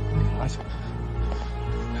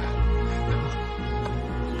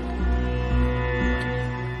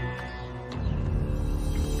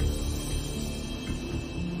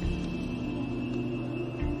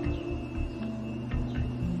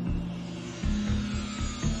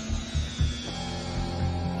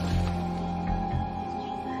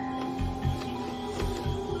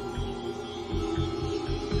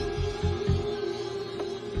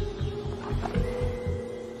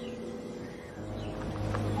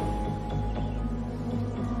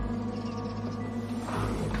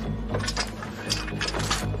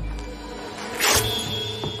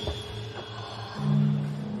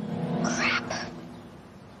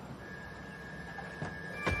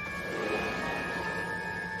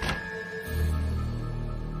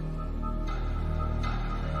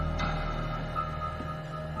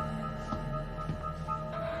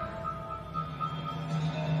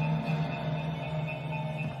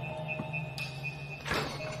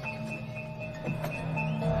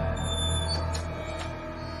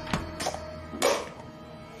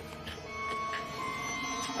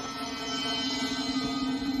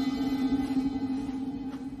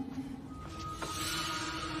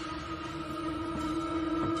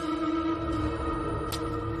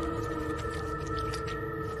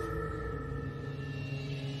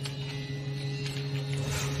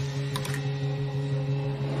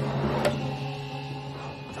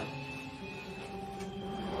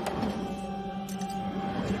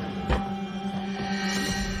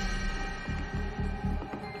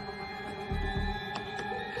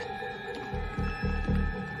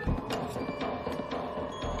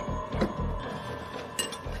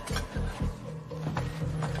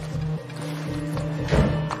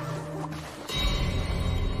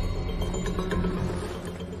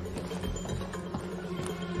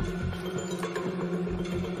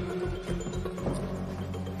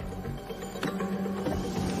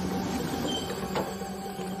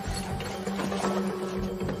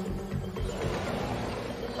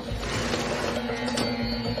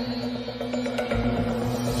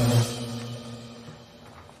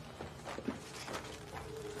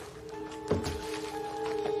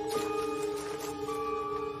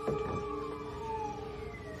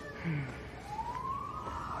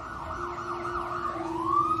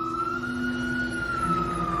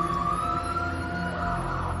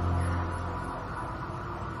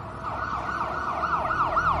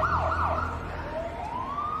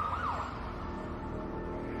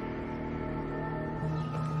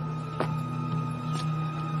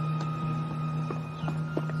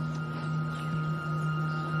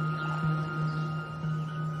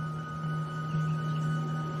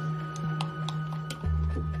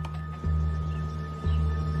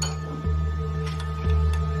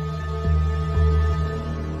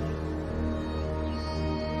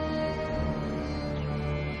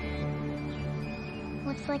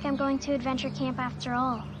 Looks like I'm going to adventure camp after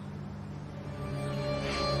all.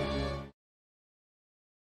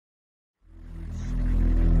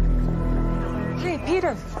 Hey,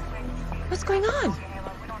 Peter. What's going on?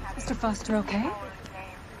 Mr. Foster okay?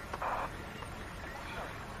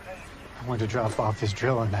 I went to drop off his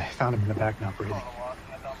drill and I found him in the back not breathing.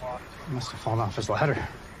 He must have fallen off his ladder.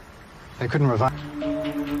 They couldn't revive. I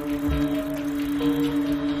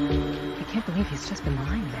can't believe he's just been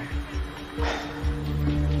lying there.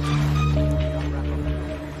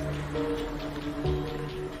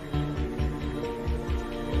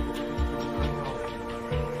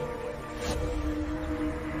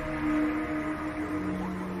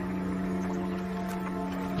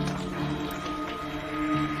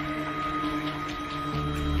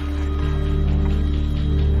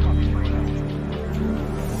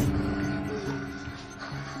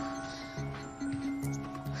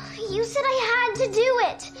 You said I had to do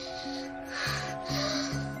it.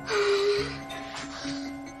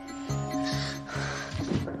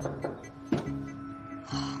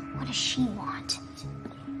 What does she want?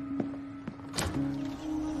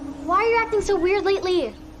 Why are you acting so weird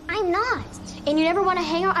lately? I'm not. And you never want to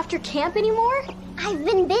hang out after camp anymore? I've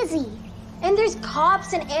been busy. And there's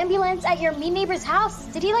cops and ambulance at your mean neighbor's house.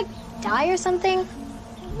 Did he, like, die or something?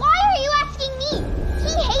 Why are you asking me?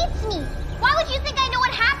 He hates me. Why would you think I know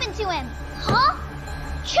what happened to him? Huh?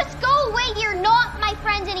 Just go away. You're not my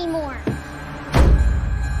friend anymore.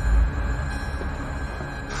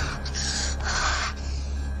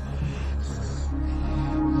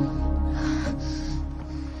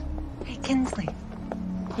 Hey, Kinsley.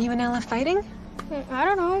 Are you and Ella fighting? I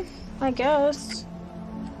don't know. I guess.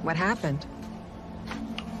 What happened?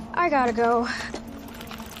 I gotta go.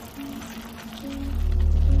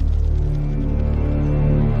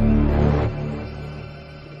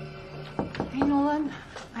 Hey, Nolan.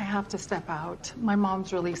 I have to step out. My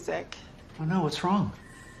mom's really sick. Oh no, what's wrong?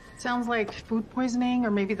 Sounds like food poisoning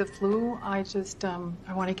or maybe the flu. I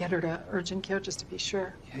want to get her to urgent care just to be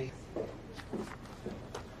sure. Hey.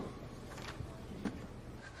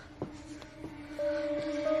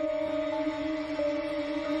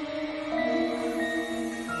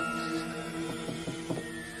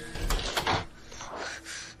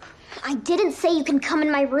 I didn't say you can come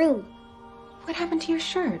in my room. What happened to your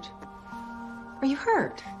shirt? Are you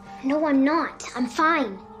hurt? No, I'm not. I'm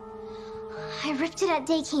fine. I ripped it at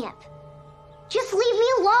day camp. Just leave me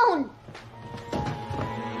alone.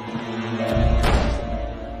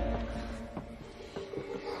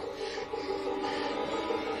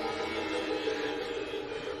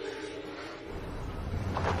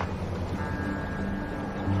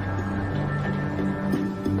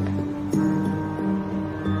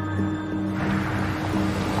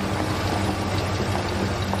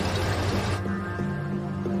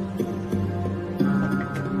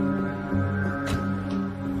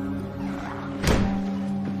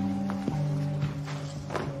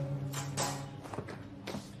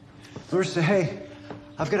 Larissa, hey,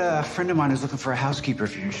 I've got a friend of mine who's looking for a housekeeper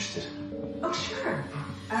if you're interested. Oh, sure.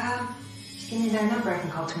 Just give me their number. I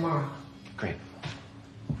can call tomorrow. Great.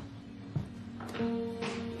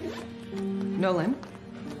 Nolan?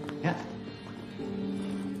 Yeah?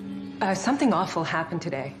 Something awful happened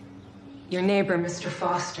today. Your neighbor, Mr.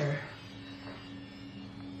 Foster.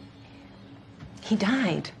 He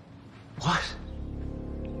died. What?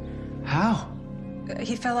 How?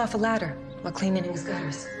 He fell off a ladder while cleaning his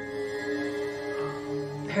gutters.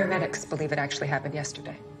 Paramedics believe it actually happened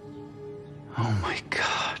yesterday. Oh my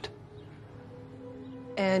God.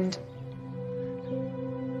 And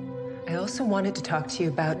I also wanted to talk to you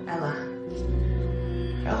about Ella.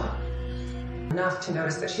 Ella? Enough to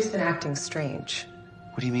notice that she's been acting strange.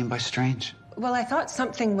 What do you mean by strange? Well, I thought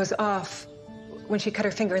something was off when she cut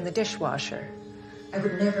her finger in the dishwasher. I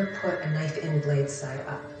would never put a knife in blade side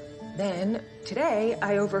up. Then, today,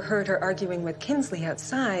 I overheard her arguing with Kinsley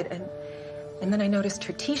outside, and then I noticed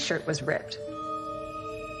her t-shirt was ripped.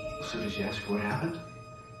 So did you ask her what happened?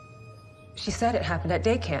 She said it happened at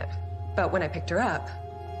day camp, but when I picked her up,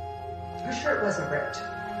 her shirt wasn't ripped.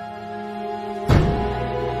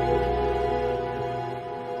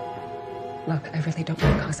 Look, I really don't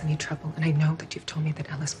want to cause any trouble, and I know that you've told me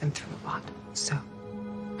that Ella's been through a lot, so.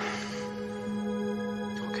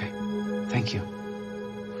 Okay, thank you.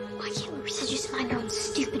 Why can't Larissa just mind her own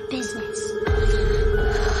stupid business?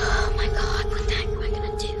 Oh my God, what the heck am I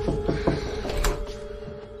gonna do?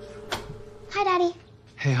 Hi, Daddy.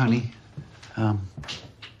 Hey, honey. I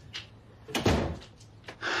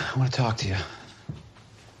want to talk to you.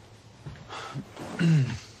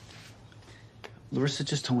 Larissa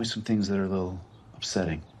just told me some things that are a little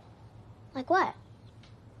upsetting. Like what?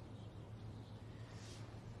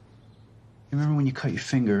 remember when you cut your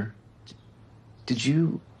finger? Did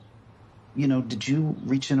you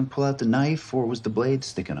reach in and pull out the knife, or was the blade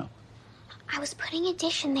sticking up? I was putting a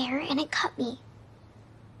dish in there and it cut me.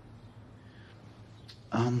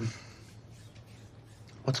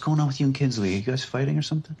 What's going on with you and Kinsley? Are you guys fighting or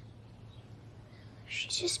something?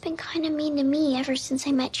 She's just been kind of mean to me ever since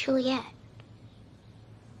I met Juliet.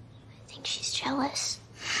 I think she's jealous.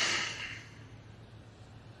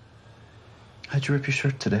 How'd you rip your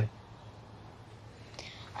shirt today?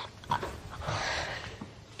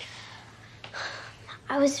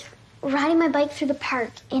 I was riding my bike through the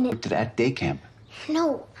park and it... At day camp?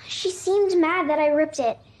 No, she seemed mad that I ripped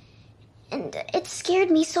it. And it scared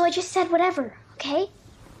me, so I just said whatever, okay?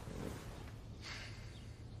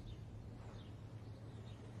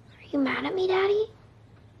 Are you mad at me, Daddy?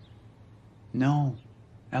 No.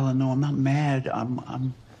 Ella, no, I'm not mad.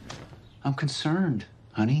 I'm concerned,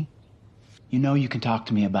 honey. You know you can talk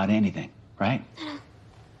to me about anything, right? I know.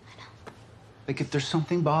 Like, if there's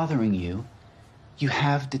something bothering you, you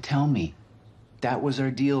have to tell me. That was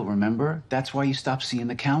our deal, remember? That's why you stopped seeing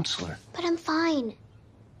the counselor. But I'm fine.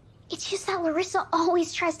 It's just that Larissa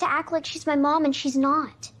always tries to act like she's my mom, and she's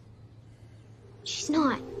not. She's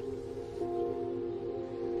not.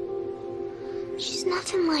 She's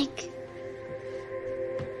nothing like...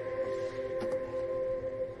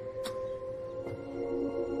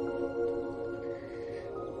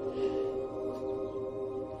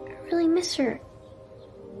 I really miss her.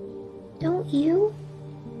 Don't you?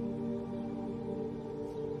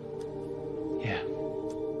 Yeah.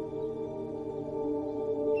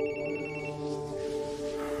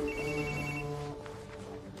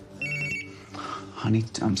 Honey,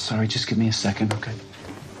 I'm sorry. Just give me a second, okay?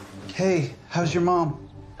 Hey, how's your mom?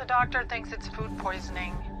 The doctor thinks it's food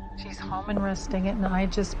poisoning. She's home and resting, and I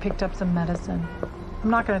just picked up some medicine.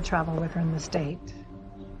 I'm not going to travel with her in the state.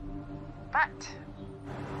 But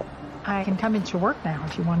I can come into work now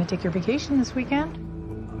if you want to take your vacation this weekend.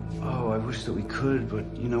 Oh, I wish that we could, but,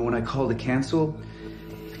 you know, when I called to cancel,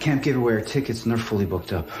 I can't give away our tickets, and they're fully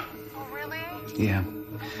booked up. Oh, really? Yeah.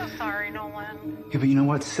 I'm so sorry, Nolan. Yeah, but you know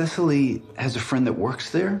what? Cecily has a friend that works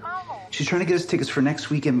there. Oh. She's trying to get us tickets for next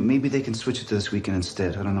weekend, but maybe they can switch it to this weekend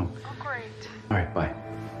instead. I don't know. Oh, great. All right, bye.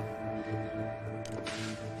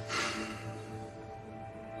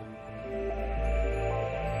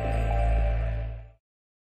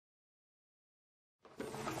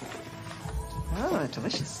 Oh,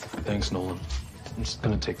 delicious. Thanks, Nolan. I'm just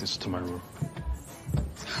gonna take this to my room.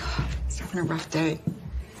 He's having a rough day.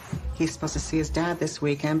 He's supposed to see his dad this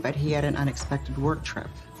weekend, but he had an unexpected work trip.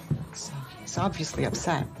 So he's obviously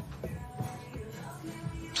upset.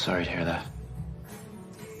 Sorry to hear that.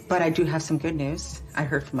 But I do have some good news. I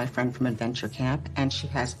heard from my friend from Adventure Camp, and she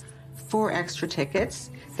has 4 extra tickets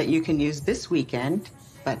that you can use this weekend,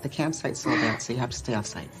 but the campsite's sold out, so you have to stay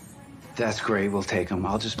off-site. That's great. We'll take them.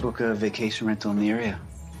 I'll just book a vacation rental in the area.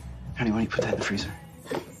 Honey, why don't you put that in the freezer?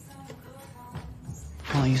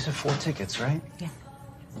 Well, you said 4 tickets, right? Yeah.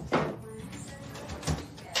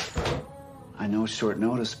 I know it's short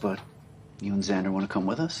notice, but you and Xander want to come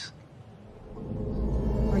with us?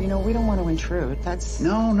 Well, you know, we don't want to intrude. That's...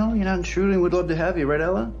 No, you're not intruding. We'd love to have you, right,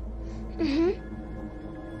 Ella?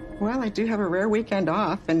 Mm-hmm. Well, I do have a rare weekend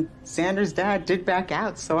off, and Xander's dad did back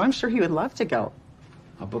out, so I'm sure he would love to go.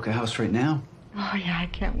 I'll book a house right now. Oh, yeah, I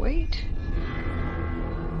can't wait.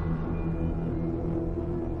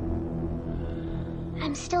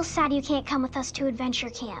 I'm still sad you can't come with us to Adventure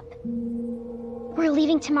Camp. We're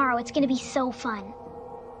leaving tomorrow. It's gonna be so fun.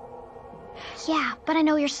 Yeah, but I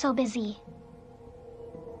know you're so busy.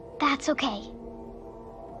 That's okay.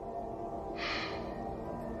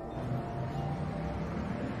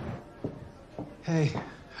 Hey,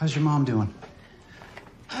 how's your mom doing?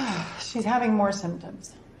 She's having more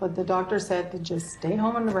symptoms, but the doctor said to just stay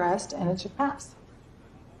home and rest, and it should pass.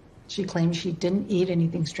 She claims she didn't eat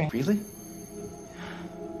anything strange. Really?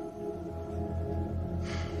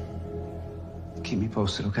 Keep me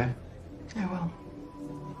posted, okay? I will.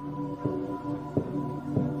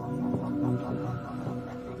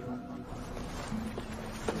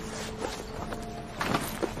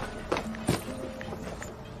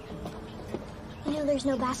 You know there's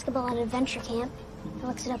no basketball at Adventure Camp. I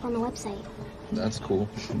looked it up on the website. That's cool.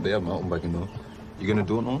 They have mountain biking though. You gonna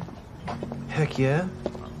do it, Nolan? Heck yeah.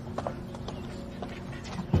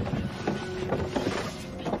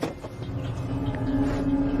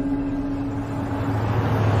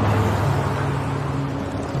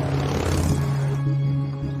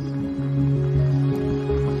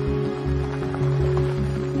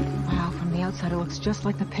 Wow, from the outside, it looks just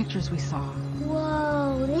like the pictures we saw.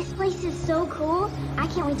 Whoa, this place is so cool. I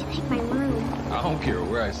can't wait to pick my room. I don't care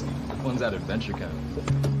where I sleep. One's at adventure camp.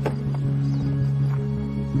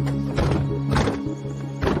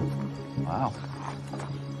 Wow.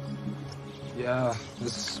 Yeah,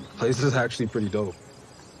 this place is actually pretty dope.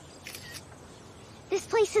 This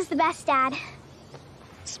place is the best, Dad.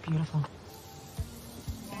 It's beautiful.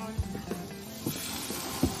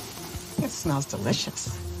 It smells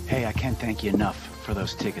delicious. Hey, I can't thank you enough for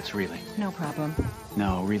those tickets, really. No problem.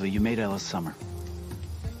 No, really, you made Ella's summer.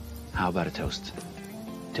 How about a toast?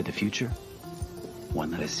 To the future? One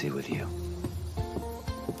that I see with you.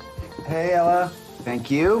 Hey, Ella. Thank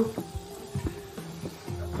you.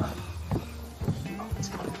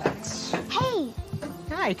 Hey!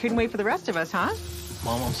 Hi, couldn't wait for the rest of us, huh?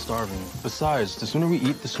 Mom, I'm starving. Besides, the sooner we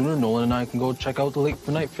eat, the sooner Nolan and I can go check out the lake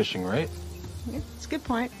for night fishing, right? Yeah, it's a good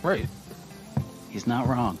point. Right. He's not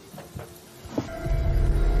wrong.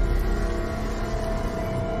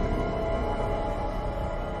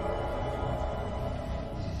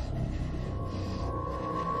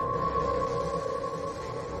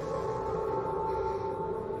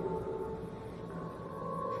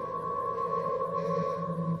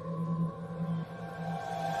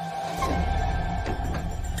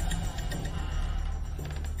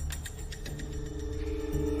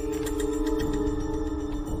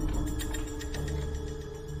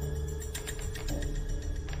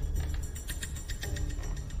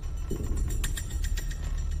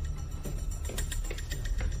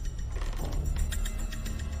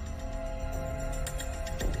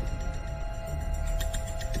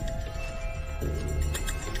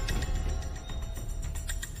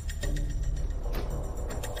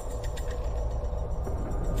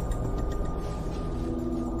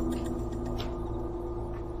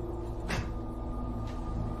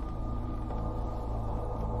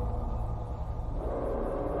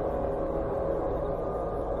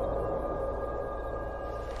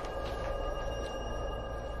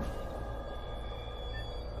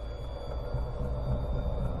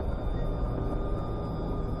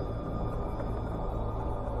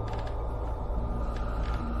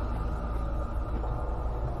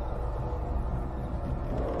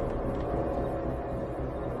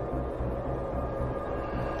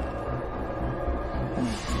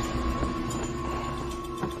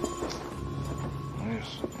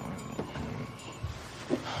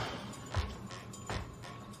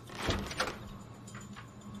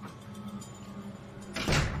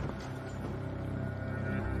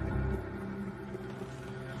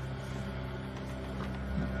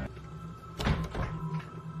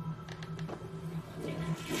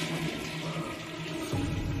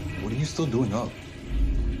 What are you still doing up?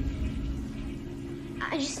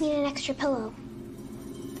 I just need an extra pillow.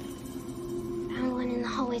 I found one in the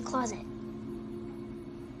hallway closet.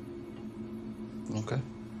 Okay.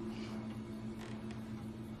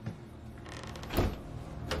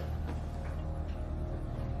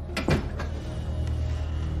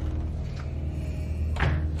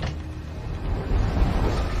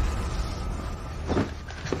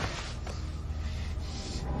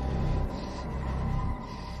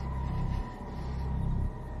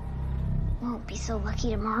 Won't be so lucky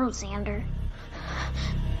tomorrow, Xander.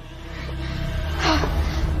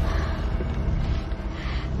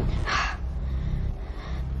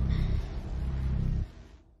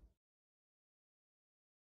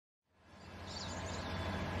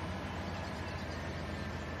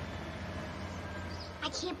 I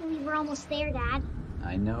can't believe we're almost there, Dad.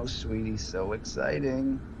 I know, sweetie. So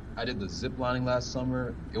exciting. I did the zip lining last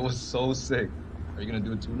summer. It was so sick. Are you gonna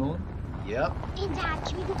do it too, Nolan? Yep. Hey, Dad,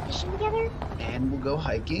 can we go fishing together? And we'll go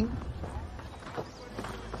hiking.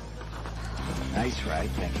 Nice ride,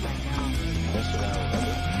 thank you.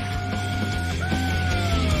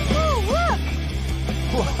 Whoa, look!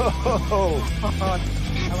 Whoa!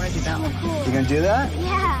 I want to do that one. Cool. You gonna do that?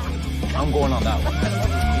 Yeah. I'm going on that one.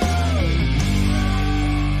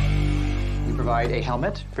 We provide a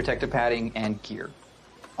helmet, protective padding, and gear.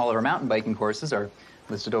 All of our mountain biking courses are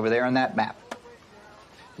listed over there on that map.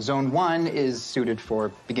 Zone 1 is suited for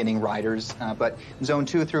beginning riders, but Zone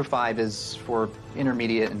 2 through 5 is for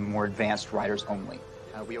intermediate and more advanced riders only.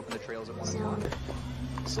 We open the trails at 1 o'clock.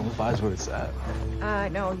 Zone 5's where it's at.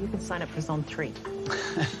 No, you can sign up for Zone 3.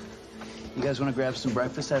 You guys want to grab some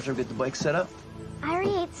breakfast after we get the bike set up? I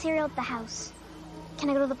already ate cereal at the house. Can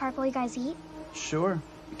I go to the park while you guys eat? Sure.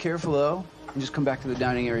 Be careful, though. And just come back to the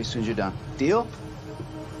dining area as soon as you're done. Deal?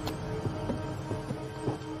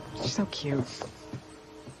 You're so cute.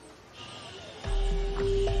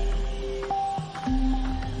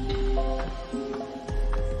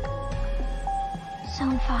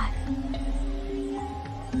 Zone 5.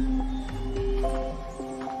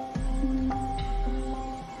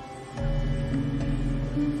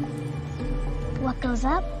 What goes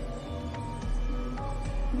up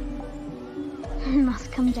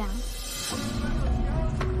must come down.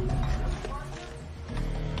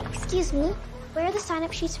 Excuse me, where are the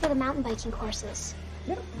sign-up sheets for the mountain biking courses?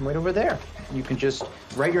 Yeah, right over there. You can just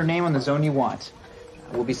write your name on the zone you want.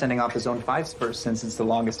 We'll be sending off the zone 5s first since it's the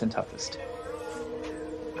longest and toughest.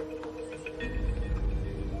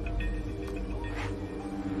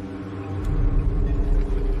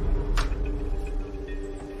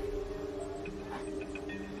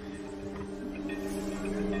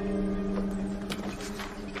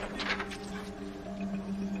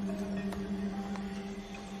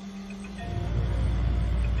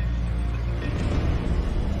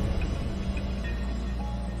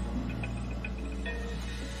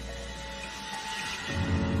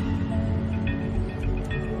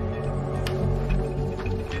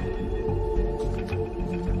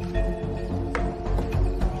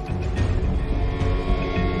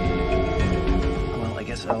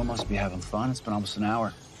 Ella must be having fun. It's been almost an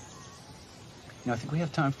hour. You know, I think we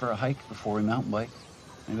have time for a hike before we mountain bike.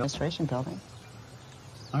 Maybe Administration building.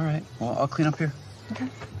 All right. Well, I'll clean up here. Okay.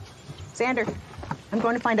 Xander, I'm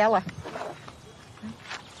going to find Ella.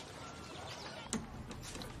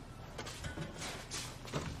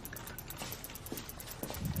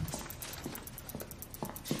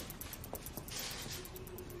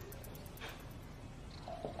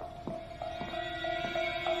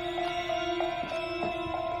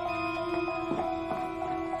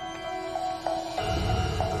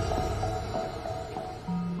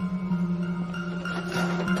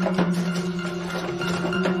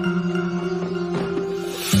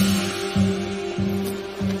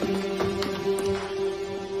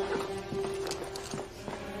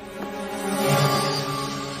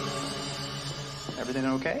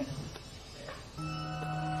 Okay?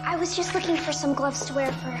 I was just looking for some gloves to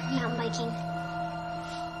wear for mountain biking.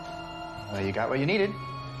 Well, you got what you needed.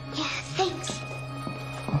 Yeah, thanks.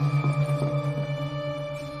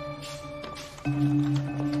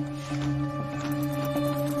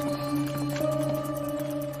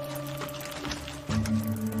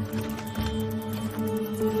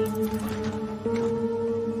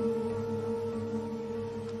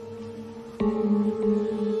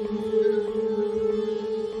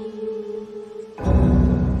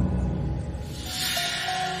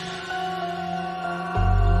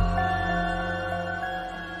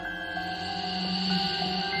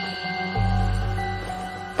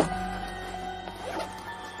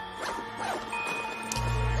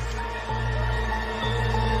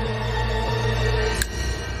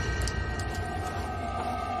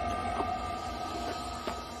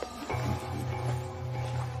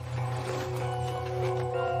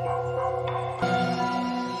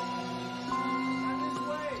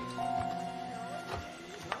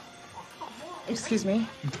 Excuse me.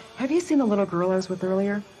 Have you seen the little girl I was with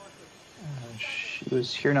earlier? She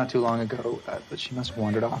was here not too long ago, but she must have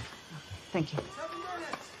wandered off. Thank you.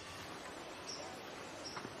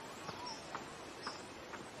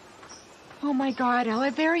 Oh my God,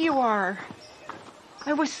 Ella, there you are.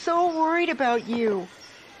 I was so worried about you.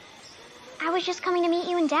 I was just coming to meet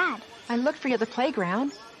you and Dad. I looked for you at the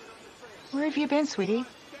playground. Where have you been, sweetie?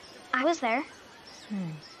 I was there.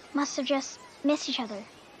 Must have just missed each other.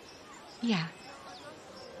 Yeah.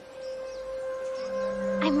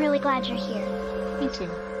 I'm really glad you're here. Me too.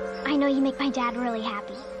 I know you make my dad really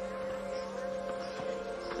happy.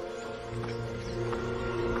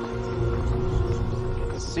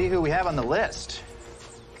 Let's see who we have on the list.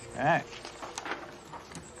 Okay.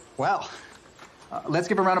 Well, let's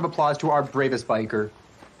give a round of applause to our bravest biker,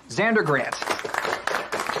 Xander Grant.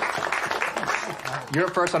 You're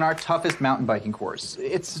first on our toughest mountain biking course.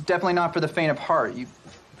 It's definitely not for the faint of heart. I'm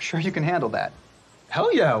sure you can handle that.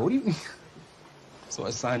 Hell yeah, what do you mean? So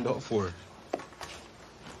I signed up for it.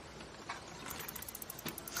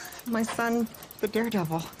 My son, the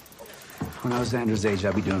daredevil. When I was Xander's age,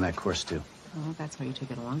 I'd be doing that course too. Oh, that's why you took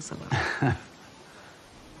it along so well.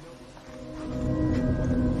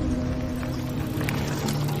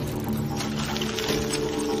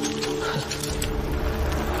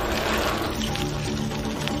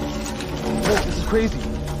 Whoa, this is crazy.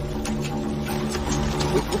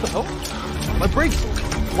 Wait, what the hell? My brakes,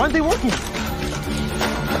 why aren't they working?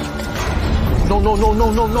 No, no, no,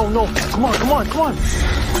 no, no, no, no. Come on, come on, come on.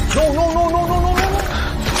 No, no, no, no, no, no, no, no.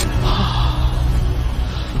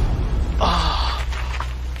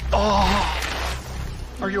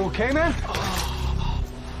 Are you okay, man?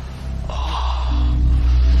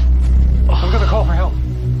 I'm gonna call for help.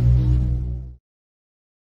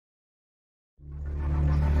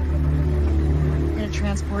 We're gonna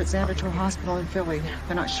transport Xander to a hospital in Philly.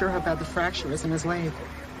 They're not sure how bad the fracture is in his leg.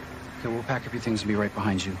 Okay, we'll pack up your things and be right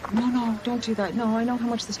behind you. No, don't do that. No, I know how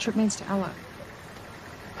much this trip means to Ella.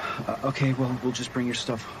 Okay, well, we'll just bring your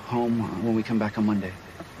stuff home when we come back on Monday.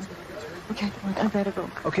 Okay, I better go.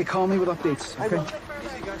 Okay, call me with updates. Okay.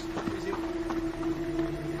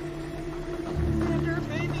 Xander,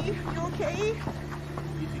 baby, you okay?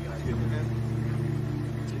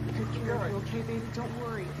 You okay, baby? Don't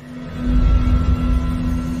worry.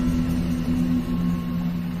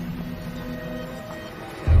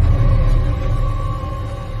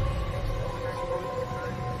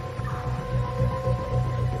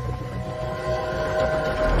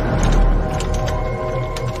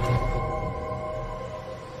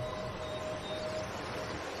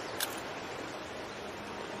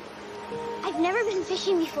 I've never been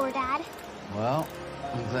fishing before, Dad. Well,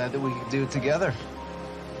 I'm glad that we could do it together.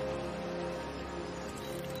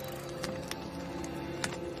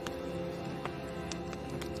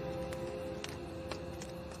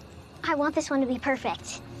 I want this one to be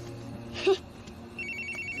perfect. Oh,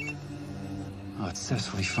 it's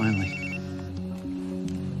Cecily, finally.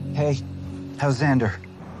 Hey, how's Xander?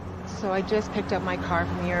 So I just picked up my car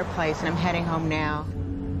from your place and I'm heading home now.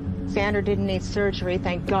 Xander didn't need surgery,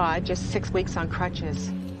 thank God, just 6 weeks on crutches.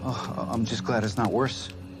 Oh, I'm just glad it's not worse.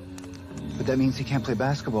 But that means he can't play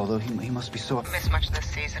basketball, though. He must be so... Missed much this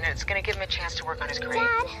season, and it's gonna give him a chance to work on his career.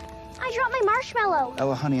 Dad, I dropped my marshmallow.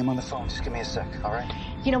 Ella, honey, I'm on the phone. Just give me a sec, all right?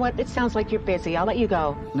 You know what? It sounds like you're busy. I'll let you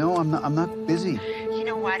go. No, I'm not busy. You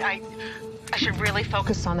know what? I should really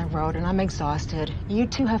focus on the road, and I'm exhausted. You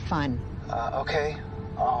two have fun. Okay.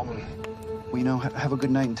 Well, you know, have a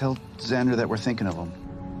good night and tell Xander that we're thinking of him.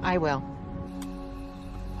 I will.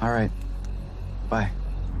 All right. Bye.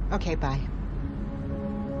 Okay, bye.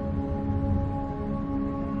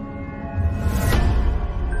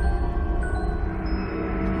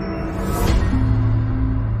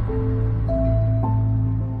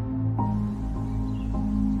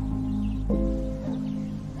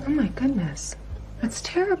 Oh my goodness. That's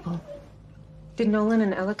terrible. Did Nolan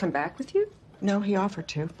and Ella come back with you? No, he offered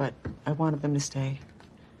to, but I wanted them to stay.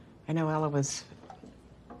 I know Ella was...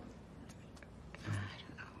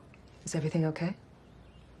 Is everything okay?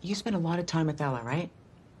 You spent a lot of time with Ella, right?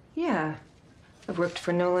 Yeah. I've worked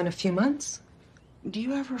for Nolan a few months. Do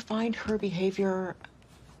you ever find her behavior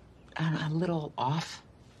a little off?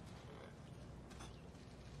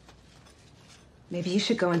 Maybe you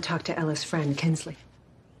should go and talk to Ella's friend, Kinsley.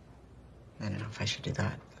 I don't know if I should do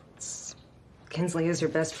that. Kinsley is her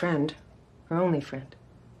best friend. Her only friend.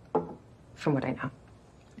 From what I know.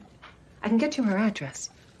 I can get you her address.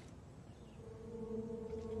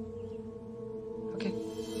 Okay.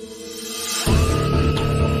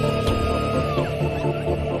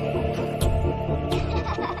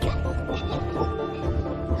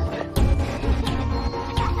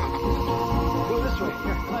 Go this way.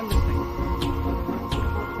 Here, climb this thing.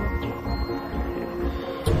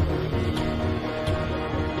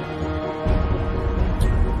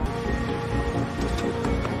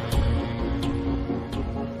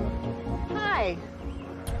 Hi.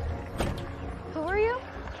 Who are you?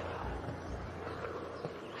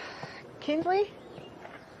 Kinsley?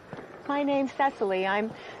 My name's Cecily.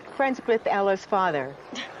 I'm friends with Ella's father.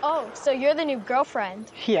 Oh, so you're the new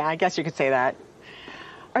girlfriend. Yeah, I guess you could say that.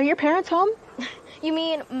 Are your parents home? You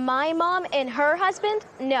mean my mom and her husband?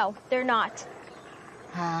 No, they're not.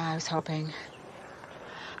 I was hoping.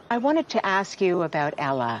 I wanted to ask you about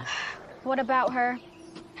Ella. What about her?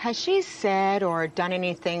 Has she said or done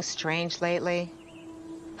anything strange lately?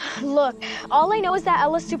 Look, all I know is that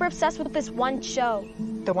Ella's super obsessed with this one show.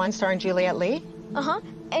 The one starring Juliette Lee? Uh-huh.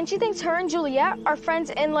 And she thinks her and Juliette are friends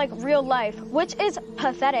in, like, real life, which is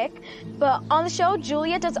pathetic. But on the show,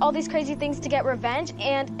 Juliette does all these crazy things to get revenge,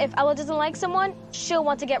 and if Ella doesn't like someone, she'll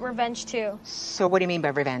want to get revenge, too. So what do you mean by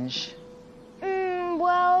revenge?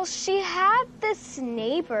 Well, she had this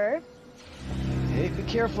neighbor. Hey, be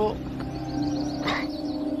careful.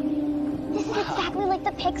 This is exactly like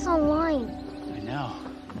the pics online. I know.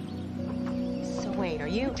 So wait, are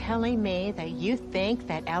you telling me that you think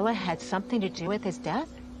that Ella had something to do with his death?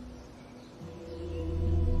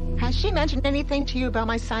 Has she mentioned anything to you about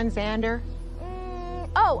my son, Xander?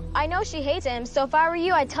 Oh, I know she hates him, so if I were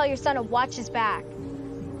you, I'd tell your son to watch his back.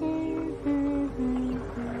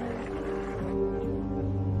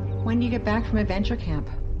 When do you get back from adventure camp?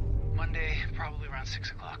 Monday, probably around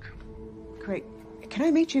 6 o'clock. Great. Can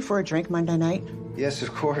I meet you for a drink Monday night? Yes,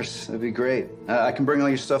 of course. That'd be great. I can bring all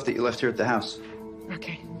your stuff that you left here at the house.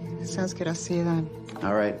 Okay. Sounds good. I'll see you then.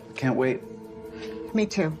 All right. Can't wait. Me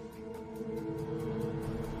too.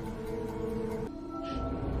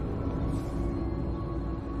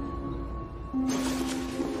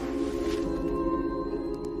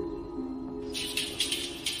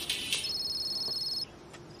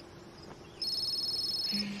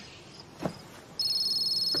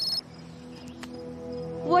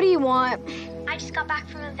 What do you want? I just got back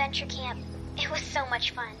from adventure camp. It was so much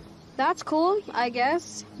fun. That's cool, I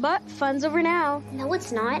guess. But fun's over now. No,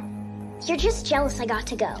 it's not. You're just jealous I got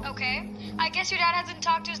to go. Okay. I guess your dad hasn't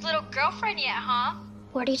talked to his little girlfriend yet, huh?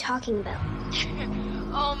 What are you talking about?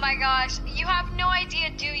 Oh my gosh. You have no idea,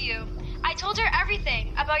 do you? I told her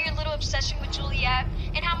everything about your little obsession with Juliet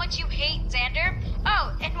and how much you hate Xander.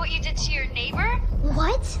 Oh, and what you did to your neighbor.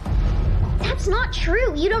 What? That's not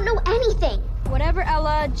true. You don't know anything. Whatever,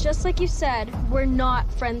 Ella. Just like you said, we're not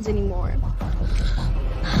friends anymore. Oh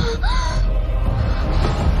my God.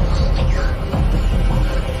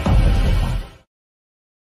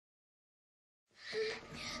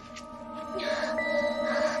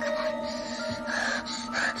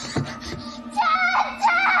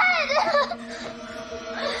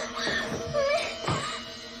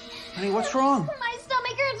 Honey, what's wrong? My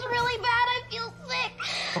stomach hurts really bad. I feel sick.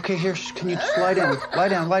 Okay, here, can you just lie down? Lie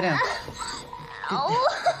down, lie down.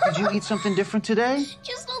 Did you eat something different today?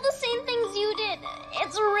 Just all the same things you did.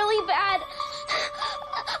 It's really bad.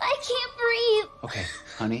 I can't breathe. Okay,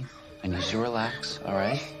 honey, I need you to relax, all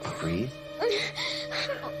right? Breathe.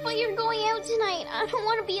 But you're going out tonight. I don't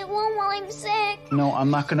want to be alone while I'm sick. No,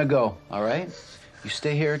 I'm not gonna go, all right? You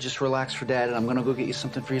stay here, just relax for Dad, and I'm gonna go get you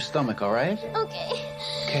something for your stomach, all right? Okay.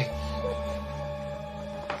 Okay.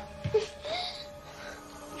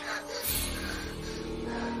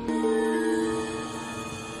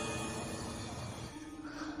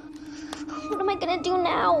 What am I gonna do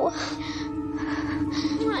now?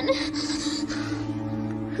 Run.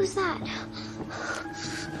 Who's that?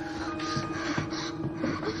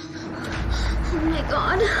 Oh my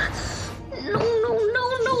God. No, no, no,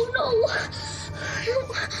 no, no.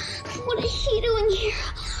 What is she doing here?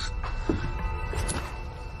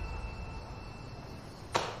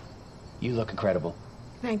 You look incredible.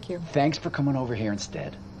 Thank you. Thanks for coming over here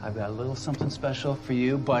instead. I've got a little something special for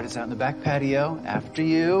you, but it's out in the back patio. After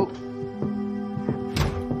you.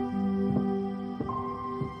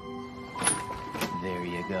 There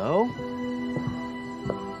you go.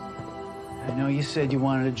 I know you said you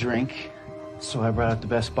wanted a drink, so I brought out the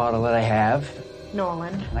best bottle that I have.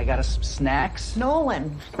 Nolan. And I got us some snacks.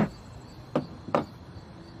 Nolan.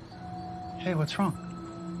 Hey, what's wrong?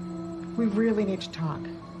 We really need to talk.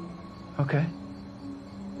 Okay.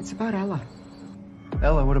 It's about Ella.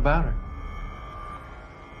 Ella, what about her?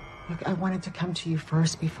 Look, I wanted to come to you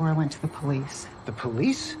first before I went to the police. The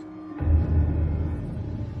police?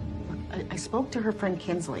 Look, I spoke to her friend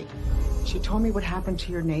Kinsley. She told me what happened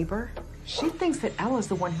to your neighbor. She thinks that Ella's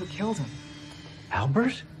the one who killed him.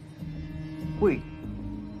 Albert? Wait,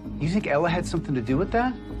 you think Ella had something to do with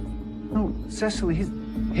that? No, Cecily,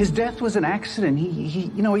 his death was an accident. He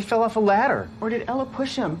fell off a ladder. Or did Ella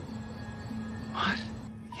push him? What?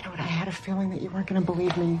 You know what, I had a feeling that you weren't gonna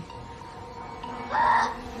believe me.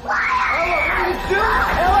 Ella, what are you doing?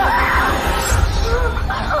 Ella!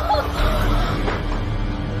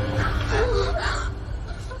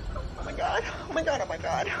 Oh my God, oh my God, oh my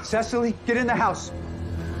God. Cecily, get in the house.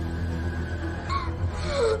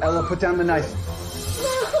 Ella, put down the knife.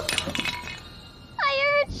 I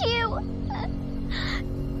hurt you.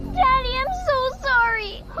 Daddy, I'm so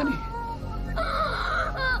sorry. Honey.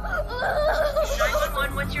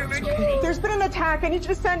 911, what's your emergency? There's been an attack. I need you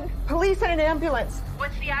to send police and an ambulance.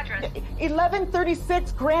 What's the address?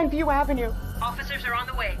 1136 Grandview Avenue. Officers are on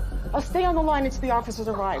the way. I'll stay on the line until the officers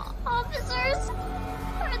arrive. Officers?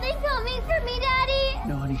 Are they coming for me, Daddy?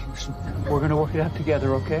 No, honey, listen. We're gonna work it out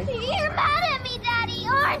together, okay? You're mad at me, Daddy,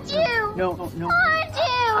 aren't you? No. Aren't you?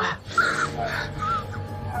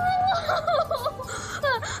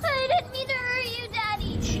 I didn't mean to hurt you,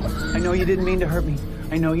 Daddy. I know you didn't mean to hurt me.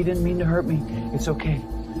 I know you didn't mean to hurt me. It's okay.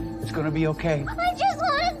 It's gonna be okay. I just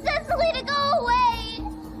wanted Cecily to go away.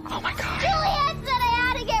 Oh my God. Juliet said I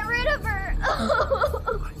had to get rid of her.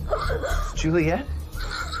 Juliet?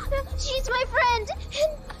 She's my friend.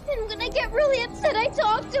 And when I get really upset, I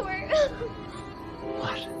talk to her.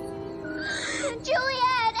 What?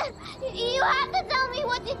 Juliet, you have to tell me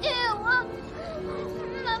what to do.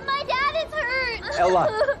 My dad is hurt. Ella.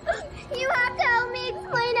 You have to help me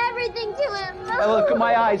explain everything to him. Ella, look at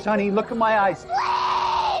my eyes, honey. Look at my eyes.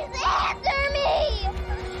 Please answer me.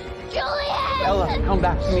 Juliet. Ella, come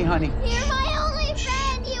back to me, honey. You're my only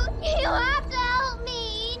friend. You have to help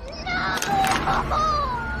me. No.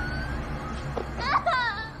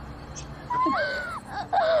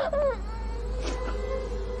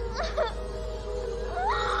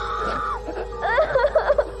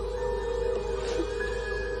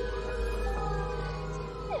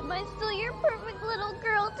 Am I still your perfect little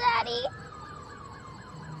girl, Daddy?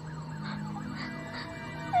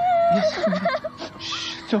 Yes.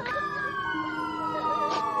 Shh, it's okay.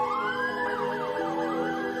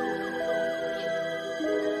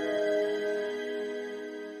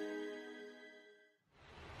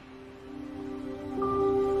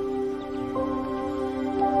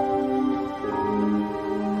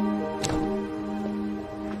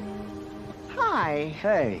 Hi.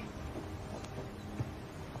 Hey.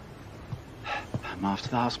 I'm off to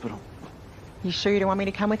the hospital. You sure you don't want me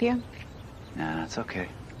to come with you? Nah, it's okay.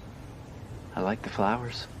 I like the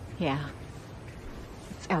flowers. Yeah.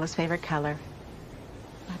 It's Ella's favorite color.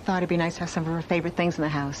 I thought it'd be nice to have some of her favorite things in the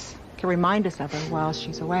house. Could remind us of her while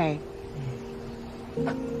she's away.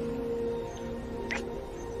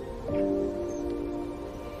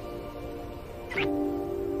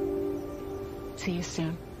 See you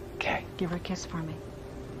soon. Okay. Give her a kiss for me.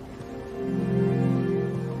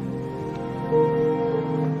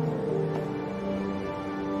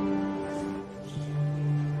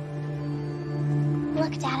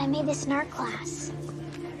 Look, Dad, I made this in art class.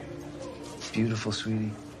 It's beautiful,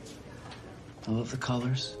 sweetie. I love the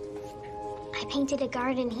colors. I painted a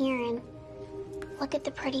garden here, and look at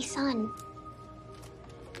the pretty sun.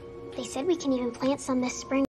 They said we can even plant some this spring.